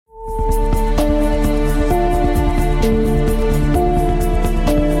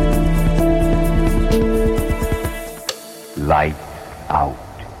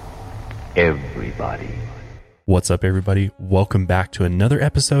everybody. What's up, everybody? Welcome back to another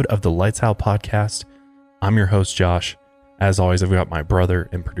episode of the Lights Out Podcast. I'm your host, Josh. As always, I've got my brother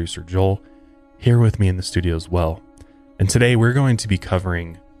and producer, Joel, here with me in the studio as well. And today we're going to be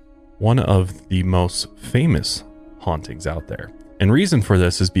covering one of the most famous hauntings out there. And reason for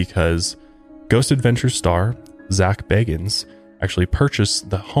this is because Ghost Adventures star Zach Bagans actually purchased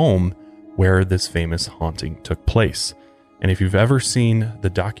the home where this famous haunting took place. And if you've ever seen the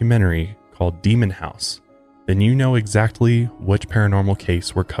documentary called Demon House, then you know exactly which paranormal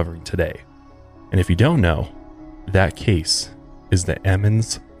case we're covering today. And if you don't know, that case is the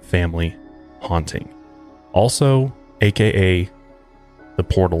Ammons family haunting, also aka the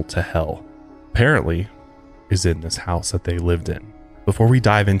portal to hell. Apparently is in this house that they lived in. Before we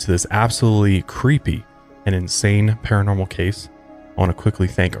dive into this absolutely creepy and insane paranormal case, I want to quickly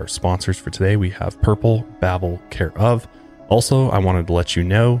thank our sponsors for today. We have Purple Babble Care Of. Also, I wanted to let you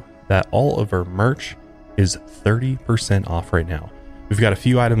know that all of our merch is 30% off right now. We've got a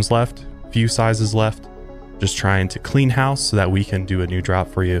few items left, a few sizes left, just trying to clean house so that we can do a new drop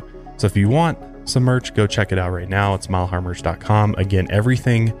for you. So if you want some merch, go check it out right now. It's milehighmerch.com. Again,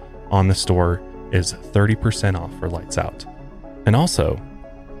 everything on the store is 30% off for Lights Out. And also,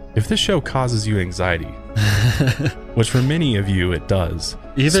 if this show causes you anxiety, which for many of you it does.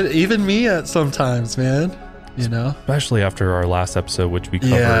 Even me at sometimes, man. You know? Especially after our last episode, which we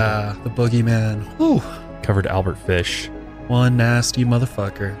covered. Yeah, the boogeyman. Whew. Covered Albert Fish. One nasty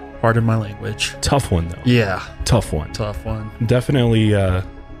motherfucker. Pardon my language. Tough one, though. Yeah. Tough one. Tough one. Definitely a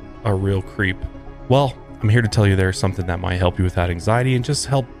real creep. Well, I'm here to tell you there's something that might help you with that anxiety and just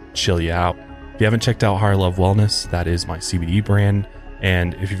help chill you out. If you haven't checked out Higher Love Wellness, that is my CBD brand.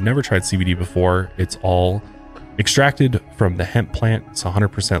 And if you've never tried CBD before, it's all extracted from the hemp plant. It's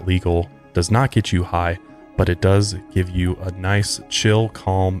 100% legal, does not get you high, but it does give you a nice, chill,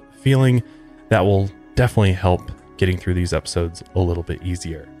 calm feeling that will definitely help getting through these episodes a little bit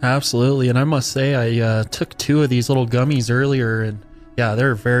easier. Absolutely. And I must say, I took 2 of these little gummies earlier, and yeah,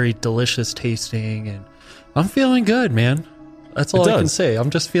 they're very delicious tasting, and I'm feeling good, man. That's all I can say. I'm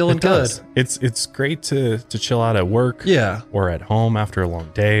just feeling good. It's great to chill out at work, yeah, or at home after a long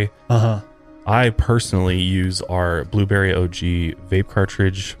day. I personally use our Blueberry OG vape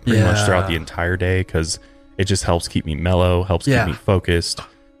cartridge pretty much throughout the entire day because it just helps keep me mellow, helps keep me focused,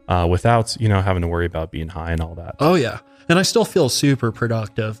 without having to worry about being high and all that. Oh yeah, and I still feel super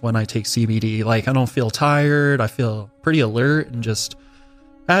productive when I take CBD. Like, I don't feel tired. I feel pretty alert and just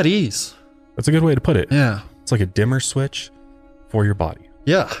at ease. That's a good way to put it. Yeah, it's like a dimmer switch for your body.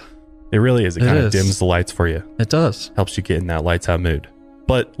 Yeah, it really is. It kind of dims the lights for you. It does. Helps you get in that lights out mood.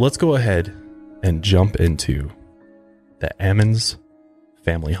 But let's go ahead and jump into the Ammons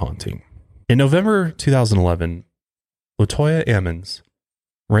family haunting. In November 2011, Latoya Ammons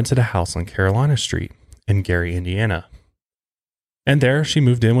rented a house on Carolina Street in Gary, Indiana. And there she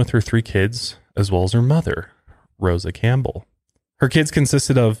moved in with her 3 kids, as well as her mother, Rosa Campbell. Her kids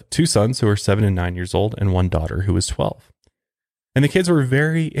consisted of 2 sons who were 7 and 9 years old and 1 daughter who was 12. And the kids were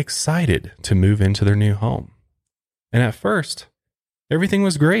very excited to move into their new home. And at first, everything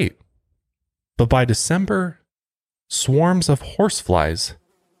was great. But by December, swarms of horseflies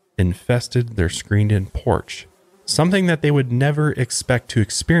infested their screened-in porch, something that they would never expect to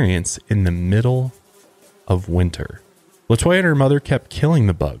experience in the middle of winter. Latoya and her mother kept killing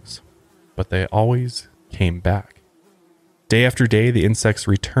the bugs, but they always came back. Day after day, the insects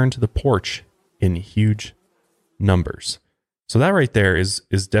returned to the porch in huge numbers. So that right there is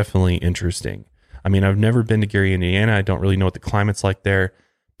definitely interesting. I mean, I've never been to Gary, Indiana. I don't really know what the climate's like there,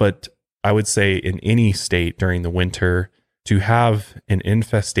 but I would say in any state during the winter, to have an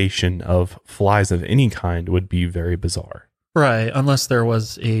infestation of flies of any kind would be very bizarre. Right, unless there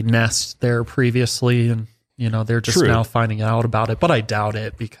was a nest there previously and, they're just now finding out about it. But I doubt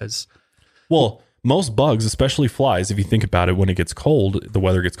it because... Well, most bugs, especially flies, if you think about it, when it gets cold, the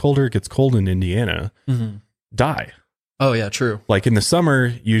weather gets colder, it gets cold in Indiana, die. Oh, yeah, true. Like in the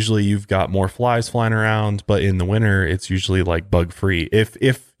summer, usually you've got more flies flying around, but in the winter, it's usually like bug free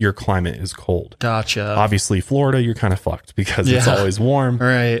if your climate is cold. Gotcha. Obviously, Florida, you're kind of fucked because it's always warm.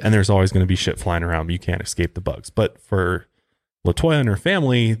 Right. And there's always going to be shit flying around, but you can't escape the bugs. But for Latoya and her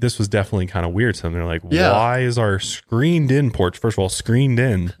family, this was definitely kind of weird to them. They're like, why is our screened in porch, first of all, screened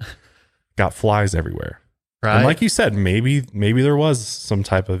in, got flies everywhere? Right. And like you said, maybe there was some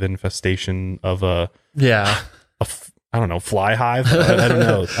type of infestation of I don't know, fly hive. I don't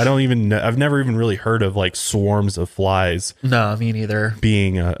know. I've never even really heard of like swarms of flies. No, me neither.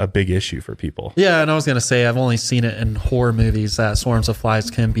 Being a big issue for people. Yeah, and I was going to say, I've only seen it in horror movies that swarms of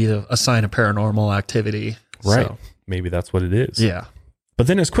flies can be a sign of paranormal activity. Right. So. Maybe that's what it is. Yeah. But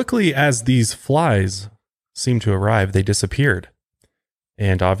then as quickly as these flies seemed to arrive, they disappeared.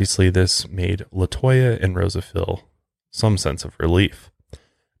 And obviously this made LaToya and Rosa feel some sense of relief.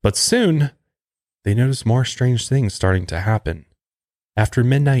 But soon, they noticed more strange things starting to happen. After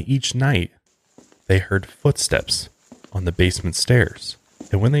midnight each night, they heard footsteps on the basement stairs.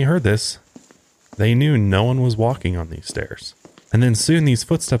 And when they heard this, they knew no one was walking on these stairs. And then soon these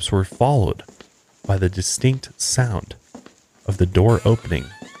footsteps were followed by the distinct sound of the door opening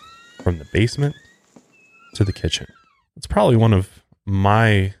from the basement to the kitchen. It's probably one of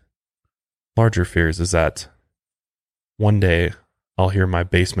my larger fears is that one day I'll hear my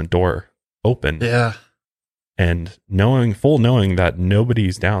basement door open. Yeah. And knowing that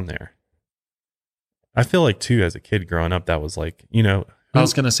nobody's down there. I feel like too, as a kid growing up, that was like, I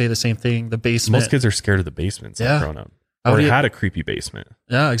was going to say the same thing. The basement. Most kids are scared of the basements growing up. Or had a creepy basement.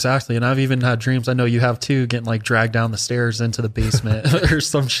 Yeah, exactly. And I've even had dreams, I know you have too, getting like dragged down the stairs into the basement or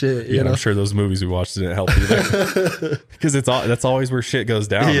some shit. You know? I'm sure those movies we watched didn't help either. Because that's always where shit goes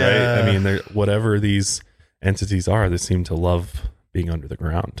down, right? I mean, whatever these entities are, they seem to love being under the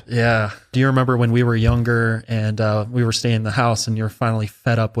ground. Yeah. Do you remember when we were younger and we were staying in the house and you're finally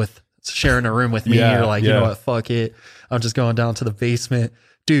fed up with sharing a room with me? You're like, you know what, fuck it. I'm just going down to the basement.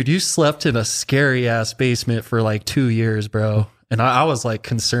 Dude, you slept in a scary ass basement for like 2 years, bro. And I was like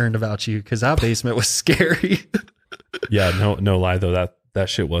concerned about you because that basement was scary. Yeah, no lie though. That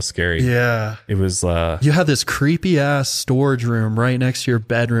shit was scary. Yeah. It was you had this creepy ass storage room right next to your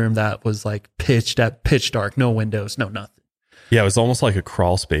bedroom that was like pitch dark, no windows, no nothing. Yeah, it was almost like a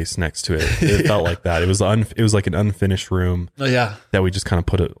crawl space next to it. It felt like that. It was like an unfinished room. Oh yeah. That we just kind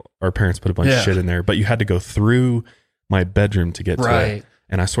of our parents put a bunch of shit in there, but you had to go through my bedroom to get to it.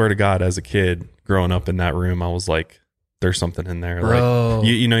 And I swear to God, as a kid growing up in that room, I was like, there's something in there. Bro. Like,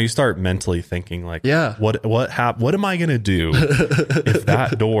 you start mentally thinking like, what am I going to do if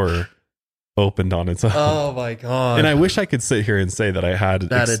that door opened on its own? Oh my God. And I wish I could sit here and say that I had a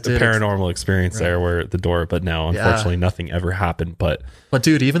paranormal experience there where the door, but no, unfortunately nothing ever happened. But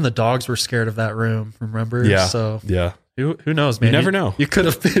dude, even the dogs were scared of that room. Remember? Yeah. So yeah. Who knows, man? You never know. You could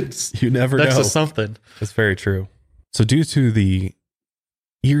have been you never next know. to something. That's very true. So due to the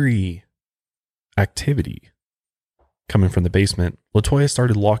eerie activity coming from the basement, LaToya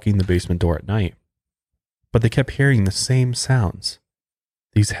started locking the basement door at night. But they kept hearing the same sounds,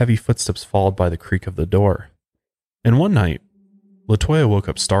 these heavy footsteps followed by the creak of the door. And one night, LaToya woke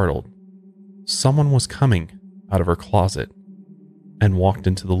up startled. Someone was coming out of her closet and walked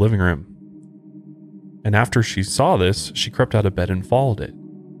into the living room. And after she saw this, she crept out of bed and followed it.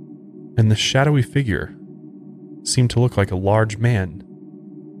 And the shadowy figure seemed to look like a large man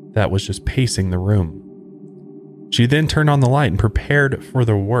that was just pacing the room. She then turned on the light and prepared for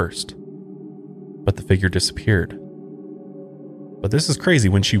the worst. But the figure disappeared. But this is crazy.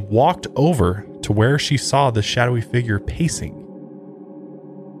 When she walked over to where she saw the shadowy figure pacing,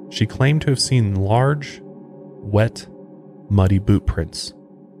 she claimed to have seen large, wet, muddy boot prints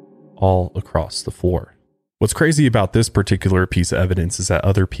all across the floor. What's crazy about this particular piece of evidence is that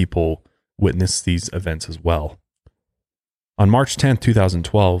other people witnessed these events as well. On March 10th,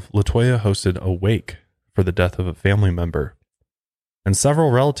 2012, LaToya hosted a wake for the death of a family member, and several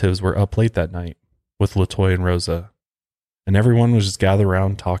relatives were up late that night with LaToya and Rosa, and everyone was just gathered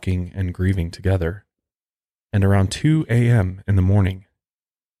around talking and grieving together. And around 2 a.m. in the morning,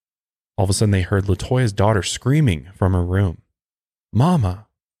 all of a sudden they heard LaToya's daughter screaming from her room, "Mama,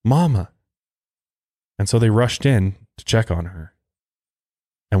 Mama." And so they rushed in to check on her.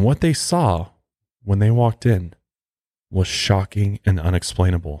 And what they saw when they walked in was shocking and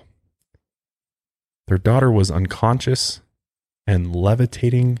unexplainable. Their daughter was unconscious and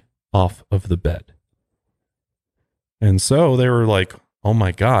levitating off of the bed. And so they were like, oh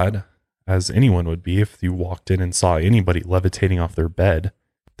my God, as anyone would be if you walked in and saw anybody levitating off their bed.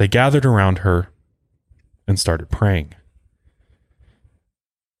 They gathered around her and started praying.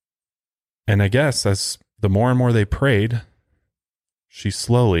 And I guess as the more and more they prayed, she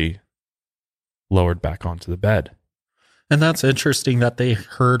slowly lowered back onto the bed. And that's interesting that they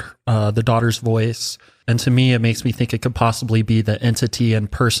heard the daughter's voice. And to me, it makes me think it could possibly be the entity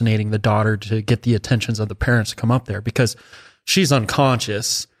impersonating the daughter to get the attentions of the parents to come up there, because she's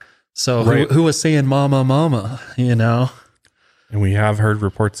unconscious. So who was saying mama, mama, you know? And we have heard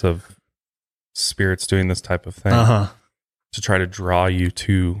reports of spirits doing this type of thing to try to draw you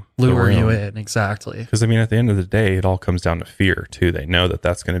to lure you in. Exactly. Because I mean, at the end of the day, it all comes down to fear too. They know that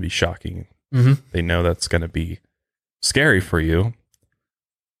that's going to be shocking. Mm-hmm. They know that's going to be scary for you.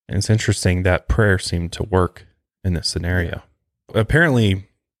 And it's interesting that prayer seemed to work in this scenario. Apparently,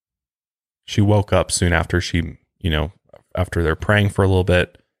 she woke up soon after she, after they're praying for a little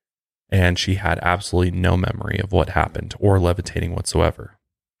bit, and she had absolutely no memory of what happened or levitating whatsoever.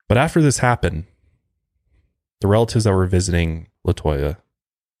 But after this happened, the relatives that were visiting LaToya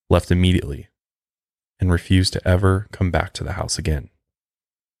left immediately and refused to ever come back to the house again.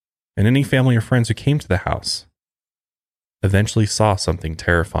 And any family or friends who came to the house eventually saw something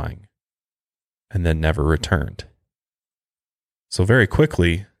terrifying and then never returned. So very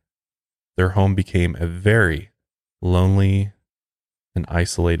quickly, their home became a very lonely and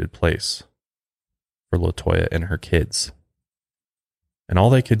isolated place for LaToya and her kids. And all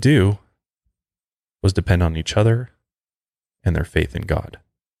they could do was depend on each other and their faith in God.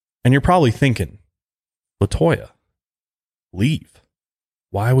 And you're probably thinking, LaToya, leave.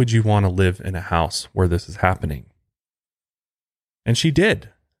 Why would you want to live in a house where this is happening? And she did.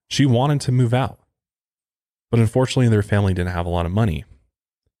 She wanted to move out. But unfortunately, their family didn't have a lot of money.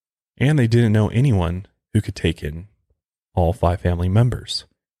 And they didn't know anyone who could take in all 5 family members.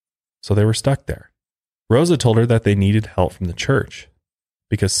 So they were stuck there. Rosa told her that they needed help from the church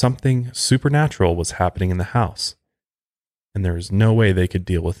because something supernatural was happening in the house, and there was no way they could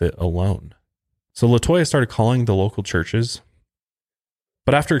deal with it alone. So LaToya started calling the local churches,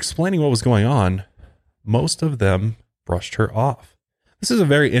 but after explaining what was going on, most of them brushed her off. This is a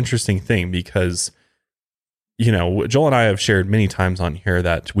very interesting thing because, you know, Joel and I have shared many times on here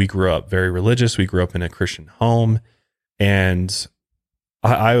that we grew up very religious. We grew up in a Christian home. And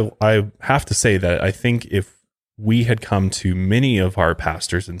I have to say that I think if we had come to many of our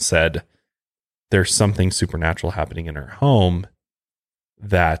pastors and said, there's something supernatural happening in our home,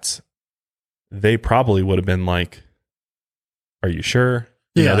 that they probably would have been like, are you sure?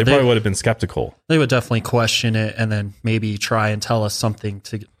 You know, they probably would have been skeptical. They would definitely question it and then maybe try and tell us something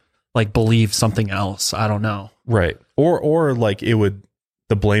to like believe something else. I don't know. Right. Or like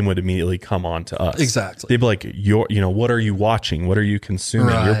the blame would immediately come on to us. Exactly. They'd be like, what are you watching? What are you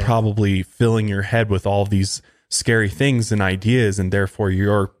consuming? Right. You're probably filling your head with all these scary things and ideas, and therefore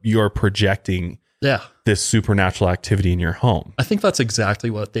you're projecting this supernatural activity in your home. I think that's exactly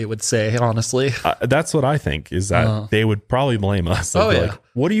what they would say, honestly. That's what I think, is that they would probably blame us. Like,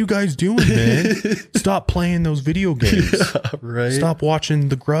 what are you guys doing, man? Stop playing those video games. Right. Stop watching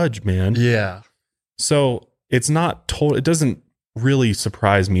The Grudge, man. Yeah. So it's not total. It doesn't really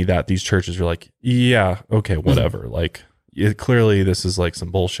surprise me that these churches are like, yeah, okay, whatever. Like, clearly this is like some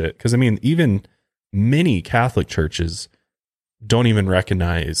bullshit. Because I mean, even many Catholic churches don't even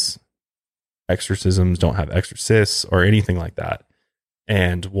recognize exorcisms, don't have exorcists or anything like that,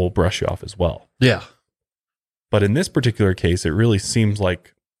 and will brush you off as well. Yeah. But in this particular case, it really seems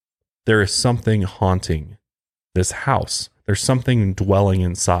like there is something haunting this house. There's something dwelling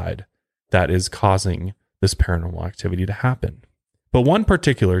inside that is causing this paranormal activity to happen. But one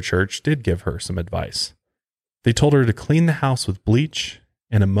particular church did give her some advice. They told her to clean the house with bleach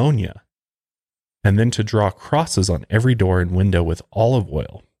and ammonia, and then to draw crosses on every door and window with olive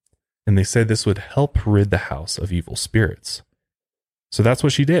oil. And they said this would help rid the house of evil spirits. So that's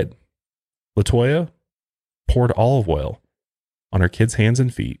what she did. LaToya poured olive oil on her kids' hands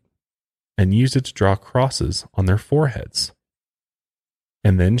and feet and used it to draw crosses on their foreheads.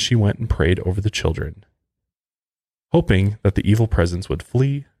 And then she went and prayed over the children, hoping that the evil presence would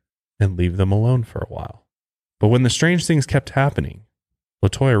flee and leave them alone for a while. But when the strange things kept happening,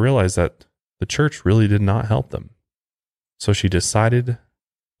 LaToya realized that the church really did not help them. So she decided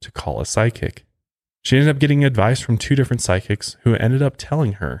to call a psychic. She ended up getting advice from 2 different psychics who ended up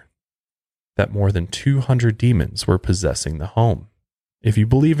telling her that more than 200 demons were possessing the home. If you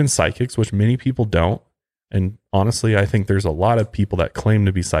believe in psychics, which many people don't, and honestly, I think there's a lot of people that claim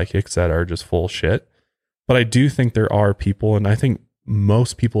to be psychics that are just full shit, but I do think there are people, and I think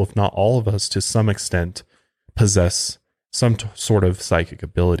most people, if not all of us, to some extent, possess some sort of psychic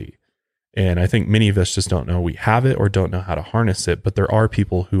ability. And I think many of us just don't know we have it or don't know how to harness it. But there are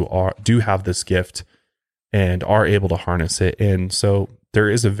people who do have this gift and are able to harness it. And so there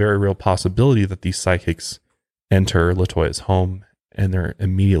is a very real possibility that these psychics enter LaToya's home and they're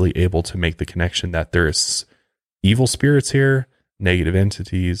immediately able to make the connection that there's evil spirits here, negative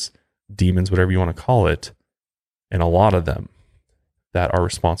entities, demons, whatever you want to call it, and a lot of them that are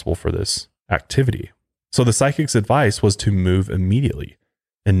responsible for this activity. So the psychic's advice was to move immediately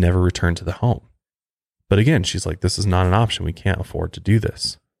and never return to the home. But again, she's like, this is not an option. We can't afford to do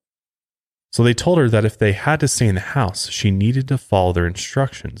this. So they told her that if they had to stay in the house, she needed to follow their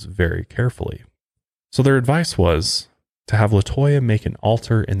instructions very carefully. So their advice was to have LaToya make an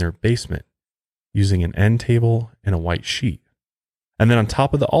altar in their basement using an end table and a white sheet. And then on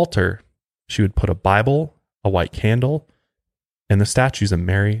top of the altar, she would put a Bible, a white candle, and the statues of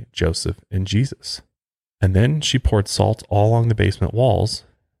Mary, Joseph, and Jesus. And then she poured salt all along the basement walls,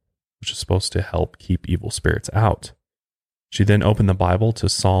 which is supposed to help keep evil spirits out. She then opened the Bible to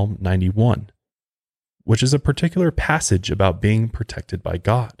Psalm 91, which is a particular passage about being protected by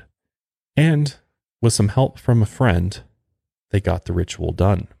God. And with some help from a friend, they got the ritual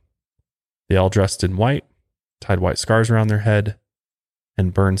done. They all dressed in white, tied white scarves around their head,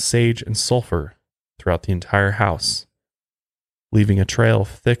 and burned sage and sulfur throughout the entire house, leaving a trail of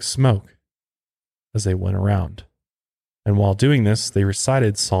thick smoke as they went around. And while doing this, they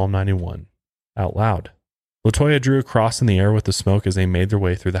recited Psalm 91 out loud. LaToya drew a cross in the air with the smoke as they made their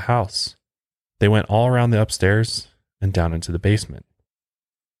way through the house. They went all around the upstairs and down into the basement.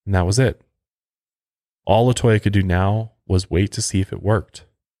 And that was it. All LaToya could do now was wait to see if it worked.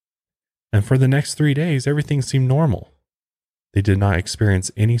 And for the next 3 days, everything seemed normal. They did not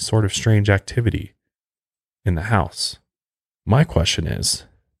experience any sort of strange activity in the house. My question is,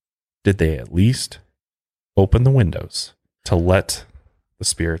 did they at least open the windows to let the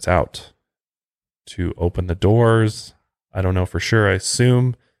spirits out? To open the doors? I don't know for sure. I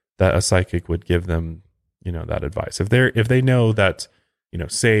assume that a psychic would give them, that advice. If they know that,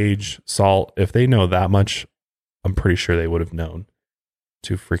 sage, salt, if they know that much, I'm pretty sure they would have known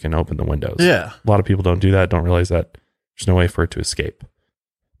to freaking open the windows. Yeah. A lot of people don't do that, don't realize that there's no way for it to escape.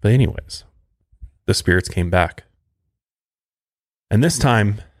 But anyways, the spirits came back. And this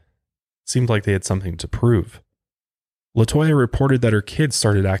time, it seemed like they had something to prove. LaToya reported that her kids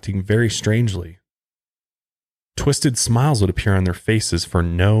started acting very strangely. Twisted smiles would appear on their faces for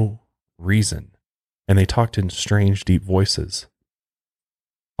no reason, and they talked in strange, deep voices.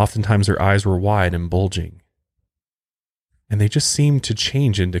 Oftentimes their eyes were wide and bulging, and they just seemed to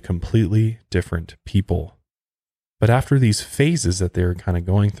change into completely different people. But after these phases that they were kind of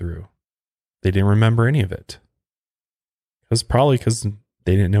going through, they didn't remember any of it. Probably because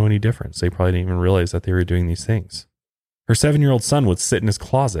they didn't know any difference. They probably didn't even realize that they were doing these things. Her 7-year-old son would sit in his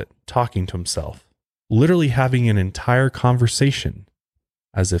closet talking to himself, literally having an entire conversation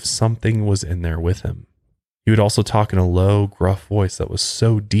as if something was in there with him. He would also talk in a low, gruff voice that was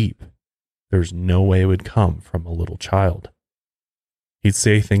so deep, there's no way it would come from a little child. He'd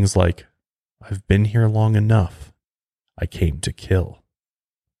say things like, "I've been here long enough. I came to kill.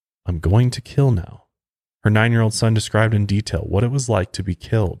 I'm going to kill now." Her 9-year-old son described in detail what it was like to be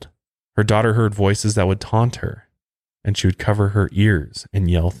killed. Her daughter heard voices that would taunt her, and she would cover her ears and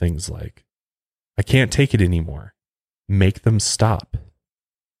yell things like, "I can't take it anymore. Make them stop.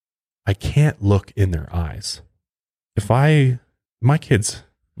 I can't look in their eyes." If my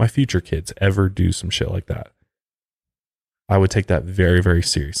future kids ever do some shit like that, I would take that very, very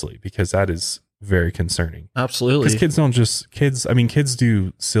seriously, because that is very concerning. Absolutely. Because kids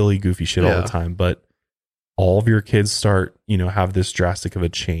do silly, goofy shit all the time, but all of your kids start, have this drastic of a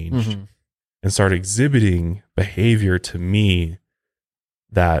change and start exhibiting behavior to me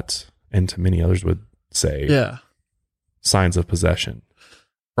that, and to many others would say, signs of possession.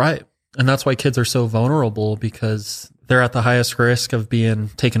 Right. And that's why kids are so vulnerable, because they're at the highest risk of being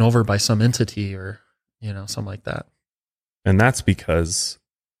taken over by some entity or, something like that. And that's because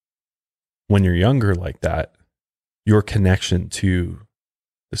when you're younger like that, your connection to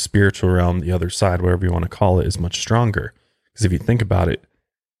the spiritual realm, the other side, whatever you want to call it, is much stronger. Because if you think about it,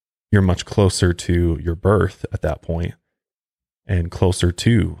 you're much closer to your birth at that point and closer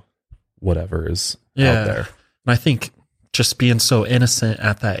to whatever is out there. And I think just being so innocent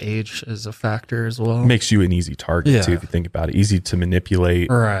at that age is a factor as well. It makes you an easy target too, if you think about it. Easy to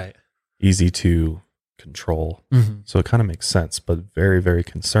manipulate. Right. Easy to control. So it kind of makes sense, but very, very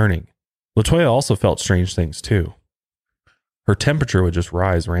concerning. LaToya also felt strange things too. Her temperature would just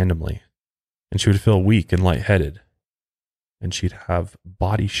rise randomly, and she would feel weak and lightheaded, and she'd have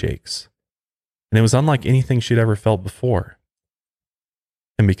body shakes. And it was unlike anything she'd ever felt before.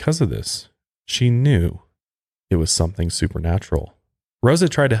 And because of this, she knew it was something supernatural. Rosa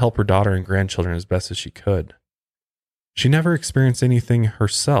tried to help her daughter and grandchildren as best as she could. She never experienced anything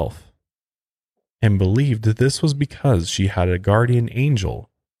herself, and believed that this was because she had a guardian angel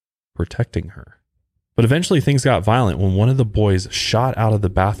protecting her. But eventually things got violent when one of the boys shot out of the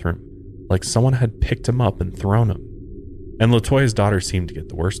bathroom like someone had picked him up and thrown him. And LaToya's daughter seemed to get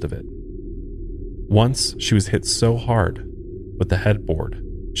the worst of it. Once she was hit so hard with the headboard,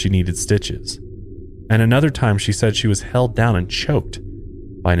 she needed stitches. And another time she said she was held down and choked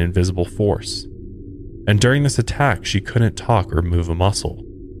by an invisible force. And during this attack, she couldn't talk or move a muscle.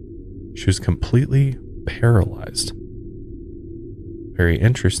 She was completely paralyzed. Very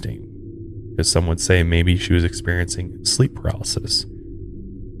interesting, because some would say maybe she was experiencing sleep paralysis.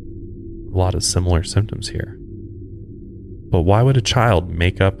 A lot of similar symptoms here. But why would a child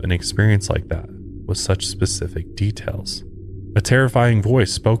make up an experience like that with such specific details. A terrifying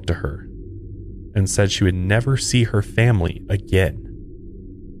voice spoke to her and said she would never see her family again,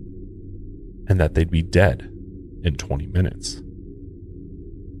 and that they'd be dead in 20 minutes.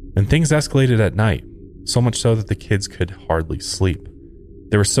 And things escalated at night, so much so that the kids could hardly sleep.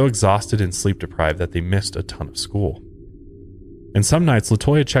 They were so exhausted and sleep deprived that they missed a ton of school. And some nights,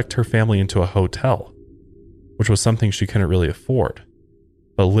 LaToya checked her family into a hotel, which was something she couldn't really afford,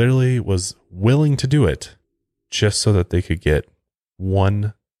 but literally was willing to do it just so that they could get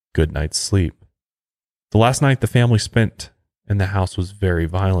one good night's sleep. The last night the family spent in the house was very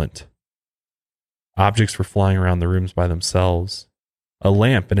violent. Objects were flying around the rooms by themselves. A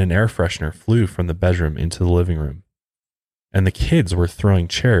lamp and an air freshener flew from the bedroom into the living room, and the kids were throwing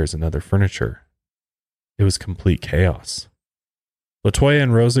chairs and other furniture. It was complete chaos. LaToya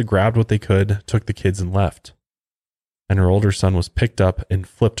and Rosa grabbed what they could, took the kids, and left. And her older son was picked up and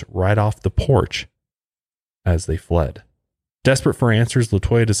flipped right off the porch as they fled. Desperate for answers,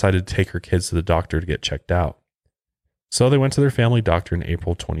 LaToya decided to take her kids to the doctor to get checked out. So they went to their family doctor in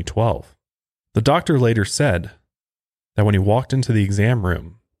April 2012. The doctor later said that when he walked into the exam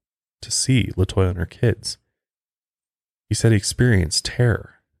room to see LaToya and her kids, he said he experienced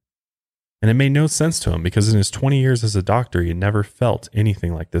terror. And it made no sense to him because in his 20 years as a doctor, he had never felt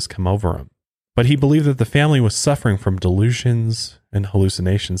anything like this come over him. But he believed that the family was suffering from delusions and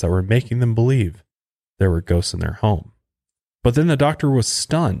hallucinations that were making them believe there were ghosts in their home. But then the doctor was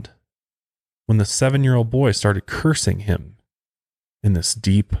stunned when the 7-year-old boy started cursing him in this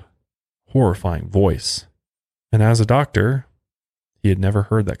deep, horrifying voice. And as a doctor, he had never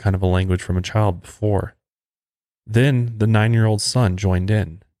heard that kind of a language from a child before. Then the 9-year-old son joined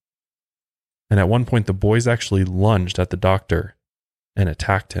in. And at one point, the boys actually lunged at the doctor and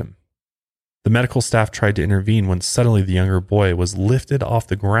attacked him. The medical staff tried to intervene when suddenly the younger boy was lifted off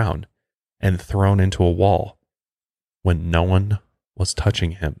the ground and thrown into a wall when no one was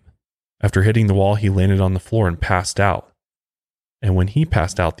touching him. After hitting the wall, he landed on the floor and passed out. And when he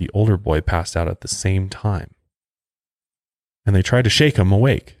passed out, the older boy passed out at the same time. And they tried to shake him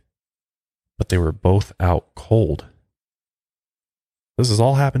awake, but they were both out cold. This is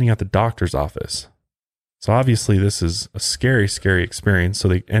all happening at the doctor's office. So obviously this is a scary, scary experience, so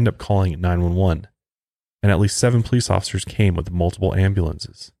they end up calling 911. And at least 7 police officers came with multiple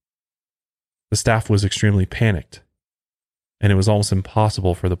ambulances. The staff was extremely panicked, and it was almost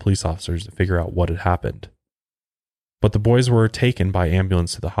impossible for the police officers to figure out what had happened. But the boys were taken by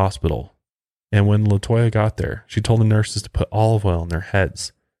ambulance to the hospital, and when LaToya got there, she told the nurses to put olive oil on their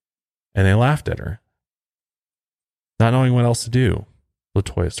heads, and they laughed at her. Not knowing what else to do,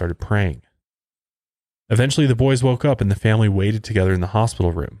 LaToya started praying. Eventually, the boys woke up and the family waited together in the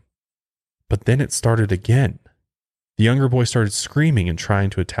hospital room. But then it started again. The younger boy started screaming and trying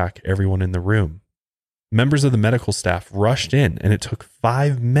to attack everyone in the room. Members of the medical staff rushed in, and it took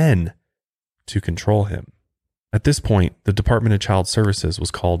 5 men to control him. At this point, the Department of Child Services was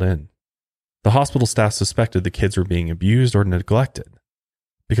called in. The hospital staff suspected the kids were being abused or neglected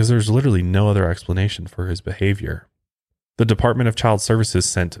because there's literally no other explanation for his behavior. The Department of Child Services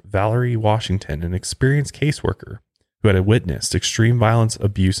sent Valerie Washington, an experienced caseworker who had witnessed extreme violence,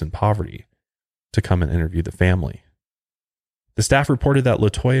 abuse, and poverty, to come and interview the family. The staff reported that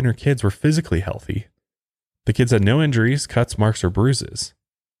LaToya and her kids were physically healthy. The kids had no injuries, cuts, marks, or bruises.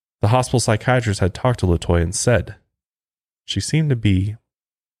 The hospital psychiatrist had talked to LaToya and said she seemed to be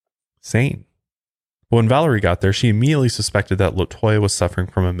sane. But when Valerie got there, she immediately suspected that LaToya was suffering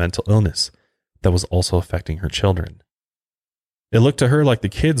from a mental illness that was also affecting her children. It looked to her like the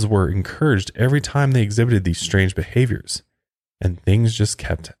kids were encouraged every time they exhibited these strange behaviors, and things just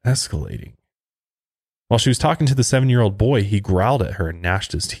kept escalating. While she was talking to the 7-year-old boy, he growled at her and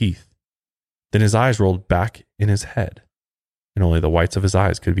gnashed his teeth. Then his eyes rolled back in his head, and only the whites of his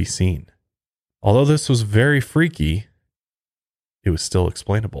eyes could be seen. Although this was very freaky, it was still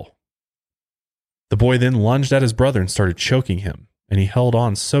explainable. The boy then lunged at his brother and started choking him, and he held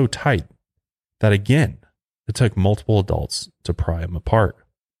on so tight that again, it took multiple adults to pry him apart.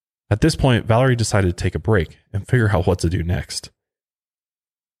 At this point, Valerie decided to take a break and figure out what to do next.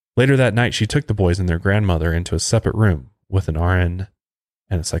 Later that night, she took the boys and their grandmother into a separate room with an RN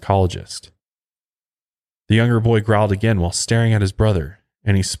and a psychologist. The younger boy growled again while staring at his brother,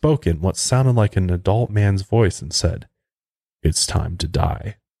 and he spoke in what sounded like an adult man's voice and said, "It's time to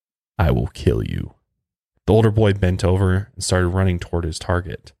die. I will kill you." The older boy bent over and started running toward his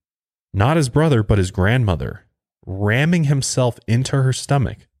target. Not his brother, but his grandmother, ramming himself into her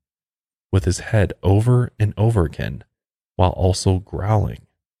stomach with his head over and over again while also growling.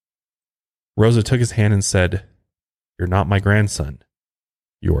 Rosa took his hand and said, "You're not my grandson.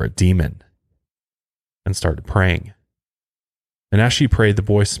 You are a demon." and started praying. And as she prayed, the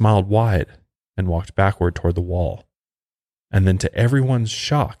boy smiled wide and walked backward toward the wall. And then, to everyone's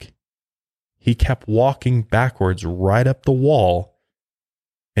shock, he kept walking backwards right up the wall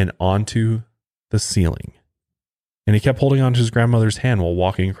and onto the ceiling. And he kept holding onto his grandmother's hand while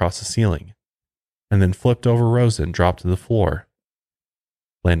walking across the ceiling, and then flipped over Rosa and dropped to the floor,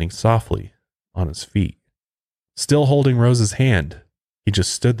 landing softly on his feet. Still holding Rosa's hand, he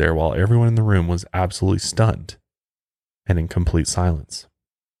just stood there while everyone in the room was absolutely stunned and in complete silence.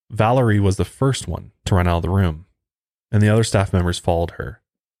 Valerie was the first one to run out of the room, and the other staff members followed her.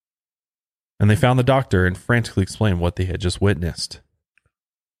 And they found the doctor and frantically explained what they had just witnessed.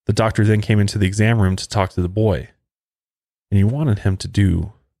 The doctor then came into the exam room to talk to the boy, and he wanted him to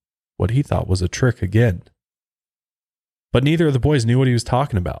do what he thought was a trick again. But neither of the boys knew what he was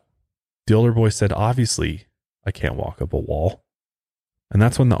talking about. The older boy said, "Obviously, I can't walk up a wall." And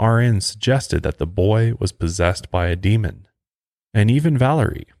that's when the RN suggested that the boy was possessed by a demon. And even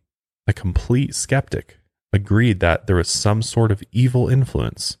Valerie, a complete skeptic, agreed that there was some sort of evil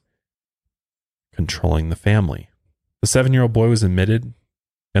influence controlling the family. The 7-year-old boy was admitted,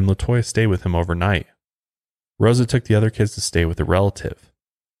 and LaToya stayed with him overnight. Rosa took the other kids to stay with a relative,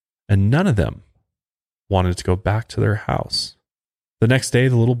 and none of them wanted to go back to their house. The next day,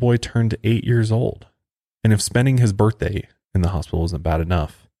 the little boy turned 8 years old, and if spending his birthday in the hospital wasn't bad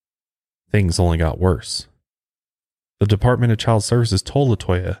enough, things only got worse. The Department of Child Services told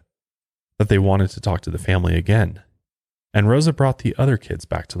LaToya that they wanted to talk to the family again, and Rosa brought the other kids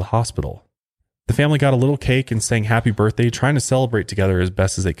back to the hospital. The family got a little cake and sang happy birthday, trying to celebrate together as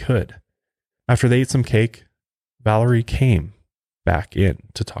best as they could. After they ate some cake, Valerie came back in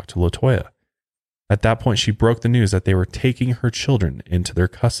to talk to LaToya. At that point, she broke the news that they were taking her children into their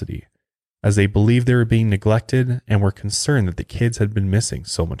custody, as they believed they were being neglected and were concerned that the kids had been missing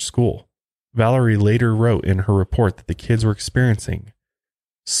so much school. Valerie later wrote in her report that the kids were experiencing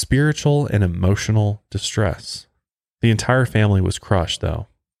spiritual and emotional distress. The entire family was crushed, though.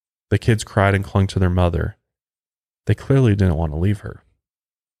 The kids cried and clung to their mother. They clearly didn't want to leave her,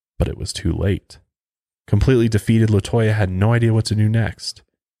 but it was too late. Completely defeated, LaToya had no idea what to do next,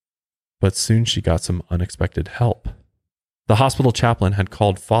 but soon she got some unexpected help. The hospital chaplain had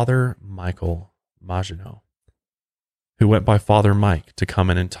called Father Michael Maginot, who went by Father Mike, to come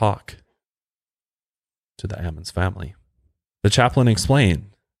in and talk to the Ammons family. The chaplain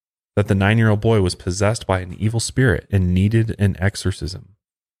explained that the 9-year-old boy was possessed by an evil spirit and needed an exorcism.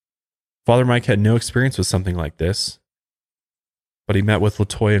 Father Mike had no experience with something like this, but he met with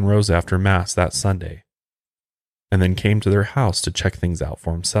LaToya and Rosa after Mass that Sunday, and then came to their house to check things out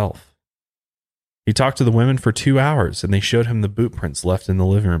for himself. He talked to the women for 2 hours, and they showed him the boot prints left in the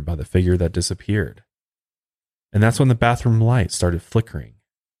living room by the figure that disappeared. And that's when the bathroom light started flickering,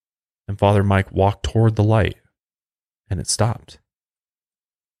 and Father Mike walked toward the light, and it stopped.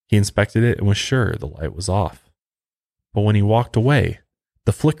 He inspected it and was sure the light was off. But when he walked away,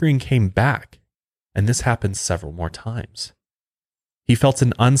 the flickering came back, and this happened several more times. He felt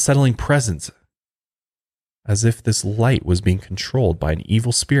an unsettling presence, as if this light was being controlled by an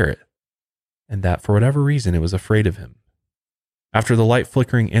evil spirit, and that for whatever reason it was afraid of him. After the light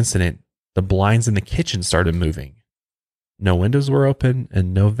flickering incident, the blinds in the kitchen started moving. No windows were open,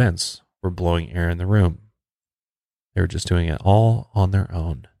 and no vents were blowing air in the room. They were just doing it all on their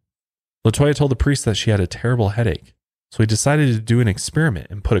own. LaToya told the priest that she had a terrible headache, so he decided to do an experiment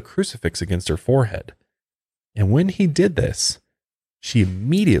and put a crucifix against her forehead. And when he did this, she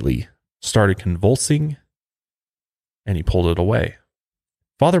immediately started convulsing, and he pulled it away.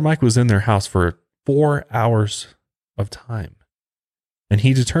 Father Mike was in their house for 4 hours of time, and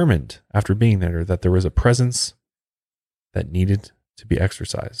he determined after being there that there was a presence that needed to be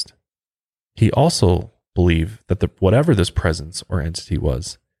exorcised. He also believed that whatever this presence or entity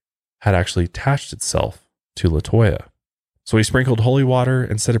was had actually attached itself to LaToya. So he sprinkled holy water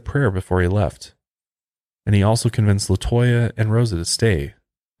and said a prayer before he left. And he also convinced LaToya and Rosa to stay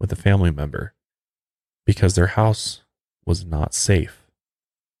with a family member because their house was not safe.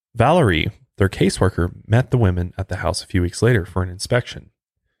 Valerie, their caseworker, met the women at the house a few weeks later for an inspection.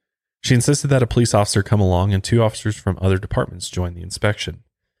 She insisted that a police officer come along, and 2 officers from other departments joined the inspection.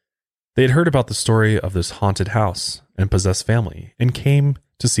 They had heard about the story of this haunted house and possessed family and came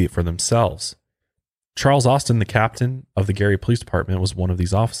to see it for themselves. Charles Austin, the captain of the Gary Police Department, was one of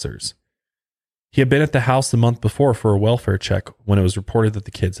these officers. He had been at the house the month before for a welfare check when it was reported that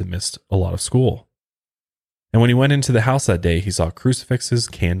the kids had missed a lot of school. And when he went into the house that day, he saw crucifixes,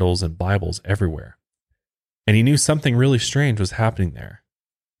 candles, and Bibles everywhere. And he knew something really strange was happening there.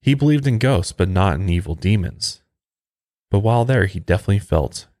 He believed in ghosts, but not in evil demons. But while there, he definitely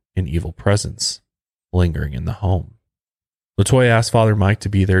felt an evil presence. lingering in the home. LaToya asked Father Mike to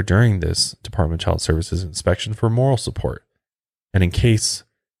be there during this Department of Child Services inspection for moral support and in case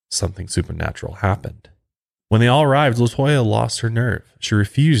something supernatural happened. When they all arrived, LaToya lost her nerve. She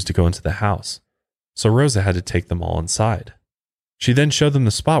refused to go into the house, so Rosa had to take them all inside. She then showed them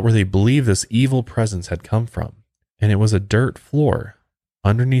the spot where they believed this evil presence had come from, and it was a dirt floor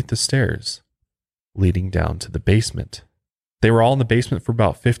underneath the stairs leading down to the basement. They were all in the basement for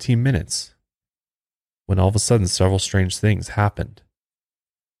about 15 minutes when all of a sudden several strange things happened.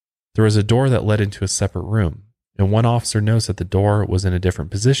 There was a door that led into a separate room, and one officer noticed that the door was in a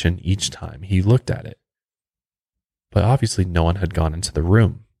different position each time he looked at it. But obviously no one had gone into the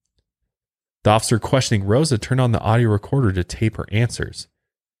room. The officer questioning Rosa turned on the audio recorder to tape her answers,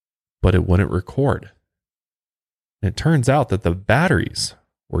 but it wouldn't record. And it turns out that the batteries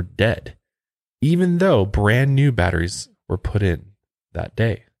were dead, even though brand new batteries were put in that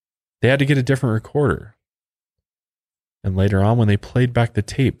day. They had to get a different recorder. And later on, when they played back the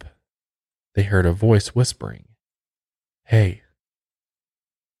tape, they heard a voice whispering, "Hey."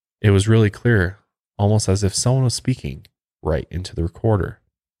 It was really clear, almost as if someone was speaking right into the recorder.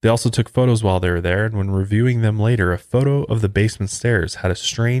 They also took photos while they were there, and when reviewing them later, a photo of the basement stairs had a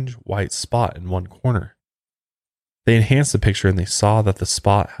strange white spot in one corner. They enhanced the picture and they saw that the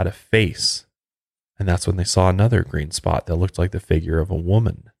spot had a face, and that's when they saw another green spot that looked like the figure of a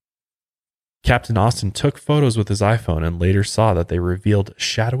woman. Captain Austin took photos with his iPhone and later saw that they revealed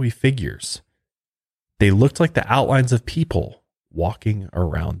shadowy figures. They looked like the outlines of people walking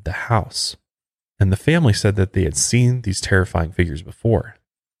around the house. And the family said that they had seen these terrifying figures before,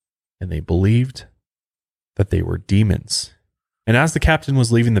 and they believed that they were demons. And as the captain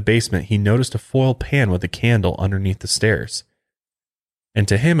was leaving the basement, he noticed a foil pan with a candle underneath the stairs. And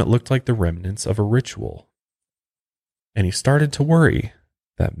to him, it looked like the remnants of a ritual. And he started to worry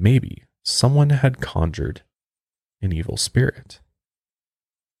that maybe someone had conjured an evil spirit.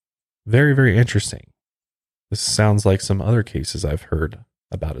 Very, very interesting. This sounds like some other cases I've heard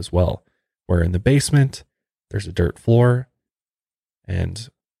about as well, where in the basement, there's a dirt floor, and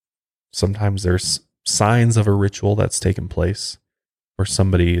sometimes there's signs of a ritual that's taken place, or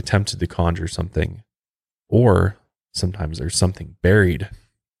somebody attempted to conjure something, or sometimes there's something buried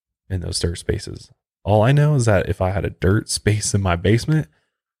in those dirt spaces. All I know is that if I had a dirt space in my basement,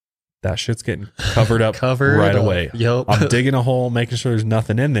 that shit's getting covered up right away. Yep. I'm digging a hole, making sure there's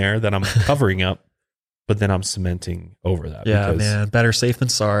nothing in there that I'm covering up, but then I'm cementing over that. Yeah, man. Better safe than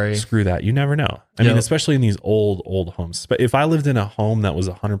sorry. Screw that. You never know. I mean, especially in these old homes. But if I lived in a home that was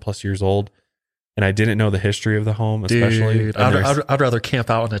 100 plus years old and I didn't know the history of the home, especially. Dude, I'd rather camp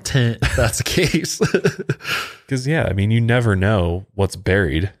out in a tent if that's the case. Because, yeah, I mean, you never know what's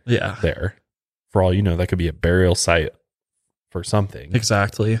buried there. For all you know, that could be a burial site for something.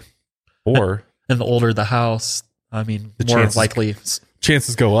 Exactly. Or. And the older the house, I mean, the more likely.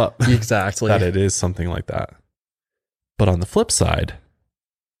 Chances go up. Exactly. That it is something like that. But on the flip side,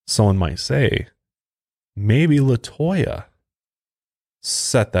 someone might say, maybe LaToya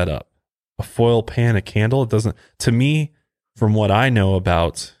set that up. A foil pan, a candle. It doesn't, to me, from what I know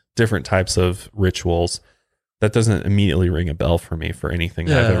about different types of rituals, that doesn't immediately ring a bell for me for anything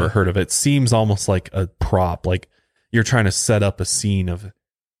that I've ever heard of. It seems almost like a prop, like you're trying to set up a scene of,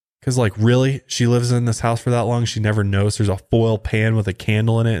 because like really, she lives in this house for that long. She never knows there's a foil pan with a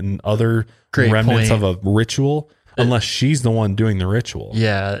candle in it and other remnants of a ritual, unless she's the one doing the ritual.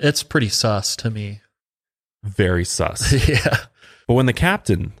 Yeah, it's pretty sus to me. Very sus. Yeah. But when the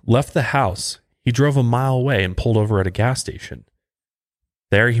captain left the house, he drove a mile away and pulled over at a gas station.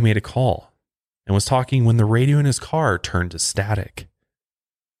 There he made a call and was talking when the radio in his car turned to static.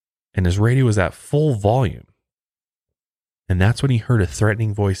 And his radio was at full volume. And that's when he heard a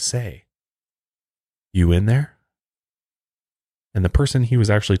threatening voice say, "You in there?" And the person he was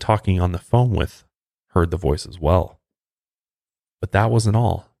actually talking on the phone with heard the voice as well. But that wasn't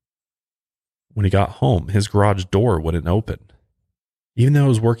all. When he got home, his garage door wouldn't open, even though it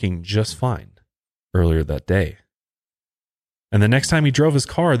was working just fine earlier that day. And the next time he drove his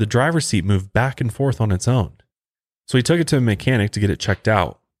car, the driver's seat moved back and forth on its own. So he took it to a mechanic to get it checked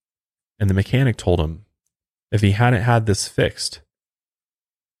out. And the mechanic told him if he hadn't had this fixed,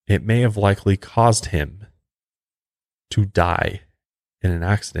 it may have likely caused him to die in an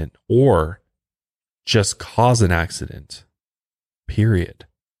accident or just cause an accident, period.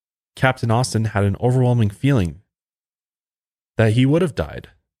 Captain Austin had an overwhelming feeling that he would have died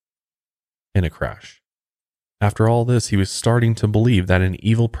in a crash. After all this, he was starting to believe that an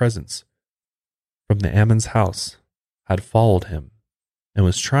evil presence from the Ammons house had followed him and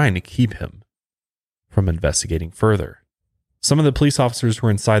was trying to keep him from investigating further. Some of the police officers who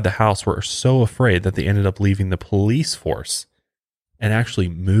were inside the house were so afraid that they ended up leaving the police force and actually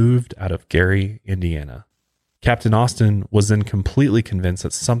moved out of Gary, Indiana. Captain Austin was then completely convinced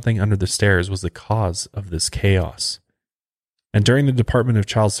that something under the stairs was the cause of this chaos. And during the Department of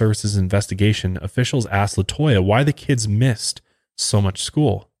Child Services investigation, officials asked LaToya why the kids missed so much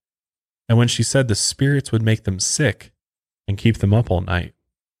school. And when she said the spirits would make them sick and keep them up all night,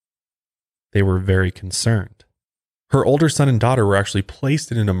 they were very concerned. Her older son and daughter were actually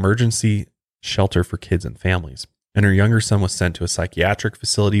placed in an emergency shelter for kids and families, and her younger son was sent to a psychiatric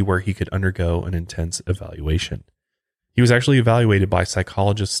facility where he could undergo an intense evaluation. He was actually evaluated by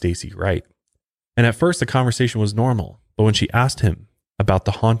psychologist Stacy Wright. And at first, the conversation was normal, but when she asked him about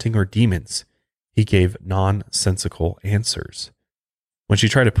the haunting or demons, he gave nonsensical answers. When she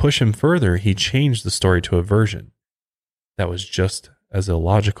tried to push him further, he changed the story to a version that was just as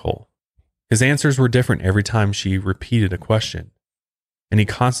illogical. His answers were different every time she repeated a question, and he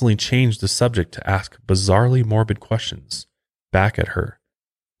constantly changed the subject to ask bizarrely morbid questions back at her,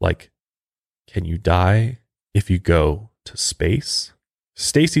 like, "Can you die if you go to space?"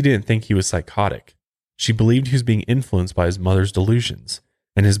 Stacy didn't think he was psychotic. She believed he was being influenced by his mother's delusions,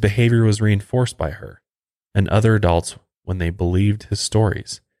 and his behavior was reinforced by her and other adults when they believed his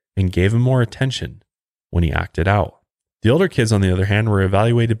stories and gave him more attention when he acted out. The older kids, on the other hand, were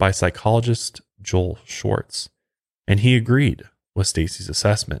evaluated by psychologist Joel Schwartz, and he agreed with Stacy's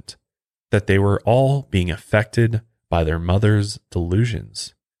assessment that they were all being affected by their mother's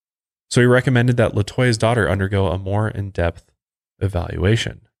delusions. So he recommended that LaToya's daughter undergo a more in-depth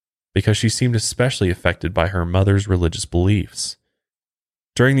evaluation because she seemed especially affected by her mother's religious beliefs.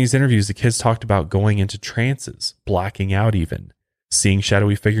 During these interviews, the kids talked about going into trances, blacking out even, seeing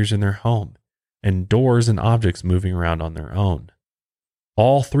shadowy figures in their home, and doors and objects moving around on their own.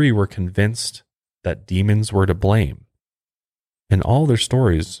 All three were convinced that demons were to blame, and all their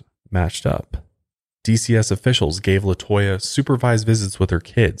stories matched up. DCS officials gave LaToya supervised visits with her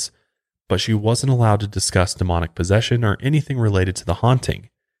kids, but she wasn't allowed to discuss demonic possession or anything related to the haunting,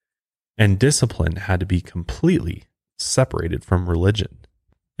 and discipline had to be completely separated from religion.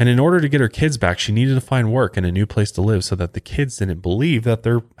 And in order to get her kids back, she needed to find work and a new place to live so that the kids didn't believe that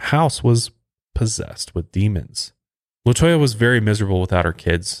their house was possessed with demons. LaToya was very miserable without her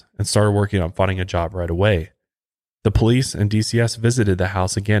kids and started working on finding a job right away. The police and DCS visited the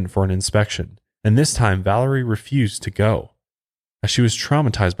house again for an inspection, and this time Valerie refused to go, as she was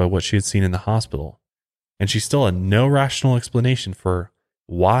traumatized by what she had seen in the hospital, and she still had no rational explanation for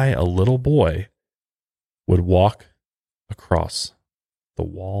why a little boy would walk across the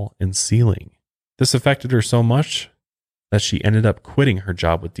wall and ceiling. This affected her so much that she ended up quitting her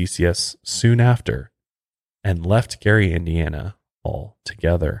job with DCS soon after and left Gary, Indiana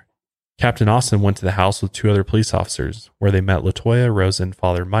altogether. Captain Austin went to the house with 2 other police officers where they met LaToya, Rosa, and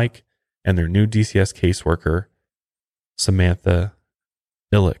Father Mike and their new DCS caseworker, Samantha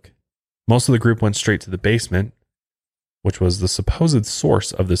Illick. Most of the group went straight to the basement, which was the supposed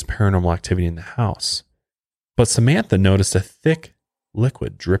source of this paranormal activity in the house. But Samantha noticed a thick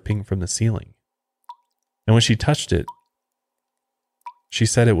liquid dripping from the ceiling. And when she touched it, she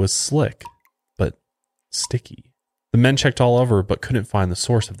said it was slick, but sticky. The men checked all over, but couldn't find the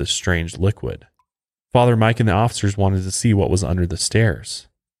source of this strange liquid. Father Mike and the officers wanted to see what was under the stairs.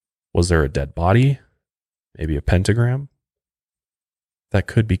 Was there a dead body? Maybe a pentagram? That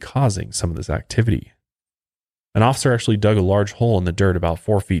could be causing some of this activity. An officer actually dug a large hole in the dirt about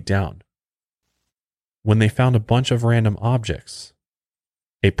 4 feet down, when they found a bunch of random objects.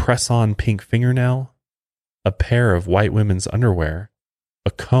 A press-on pink fingernail, a pair of white women's underwear, a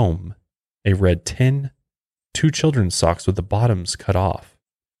comb, a red tin, 2 children's socks with the bottoms cut off,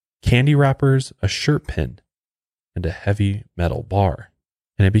 candy wrappers, a shirt pin, and a heavy metal bar.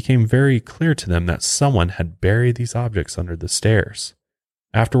 And it became very clear to them that someone had buried these objects under the stairs.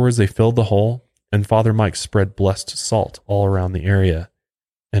 Afterwards, they filled the hole, and Father Mike spread blessed salt all around the area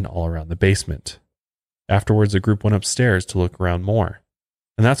and all around the basement. Afterwards, the group went upstairs to look around more.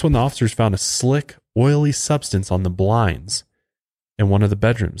 And that's when the officers found a slick, oily substance on the blinds in one of the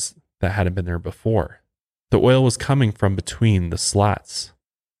bedrooms that hadn't been there before. The oil was coming from between the slats.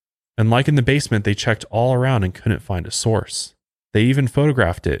 And like in the basement, they checked all around and couldn't find a source. They even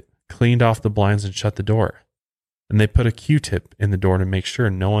photographed it, cleaned off the blinds and shut the door. And they put a Q-tip in the door to make sure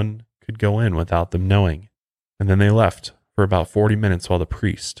no one could go in without them knowing. And then they left for about 40 minutes while the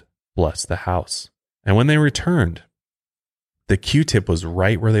priest blessed the house. And when they returned, the Q-tip was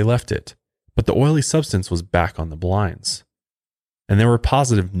right where they left it, but the oily substance was back on the blinds. And they were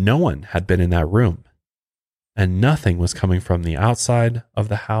positive no one had been in that room. And nothing was coming from the outside of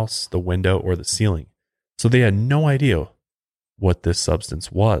the house, the window, or the ceiling. So they had no idea what this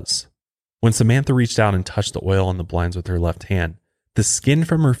substance was. When Samantha reached out and touched the oil on the blinds with her left hand, the skin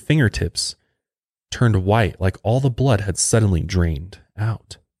from her fingertips turned white, like all the blood had suddenly drained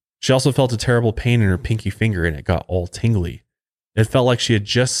out. She also felt a terrible pain in her pinky finger, and it got all tingly. It felt like she had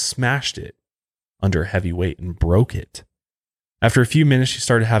just smashed it under a heavy weight and broke it. After a few minutes, she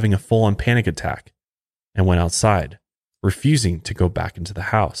started having a full-on panic attack and went outside, refusing to go back into the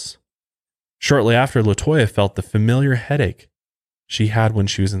house. Shortly after, LaToya felt the familiar headache she had when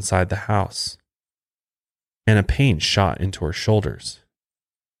she was inside the house, and a pain shot into her shoulders.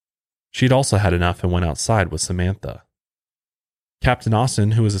 She'd also had enough and went outside with Samantha. Captain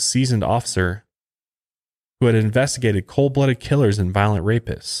Austin, who was a seasoned officer who had investigated cold-blooded killers and violent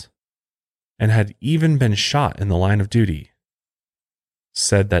rapists, and had even been shot in the line of duty,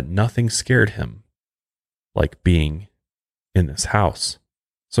 said that nothing scared him like being in this house.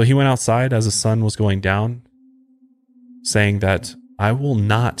 So he went outside as the sun was going down, saying that I will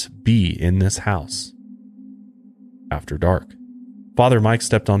not be in this house after dark. Father Mike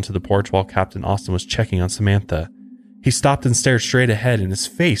stepped onto the porch while Captain Austin was checking on Samantha. He stopped and stared straight ahead, and his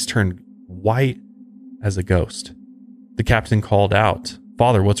face turned white as a ghost. The captain called out,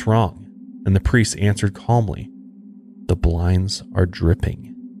 "Father, what's wrong?" And the priest answered calmly, "The blinds are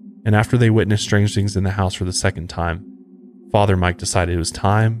dripping." And after they witnessed strange things in the house for the second time, Father Mike decided it was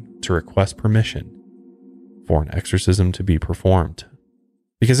time to request permission for an exorcism to be performed.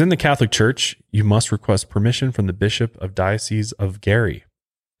 Because in the Catholic Church, you must request permission from the Bishop of Diocese of Gary.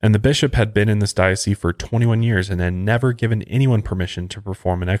 And the bishop had been in this diocese for 21 years and had never given anyone permission to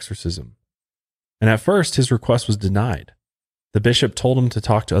perform an exorcism. And at first, his request was denied. The bishop told him to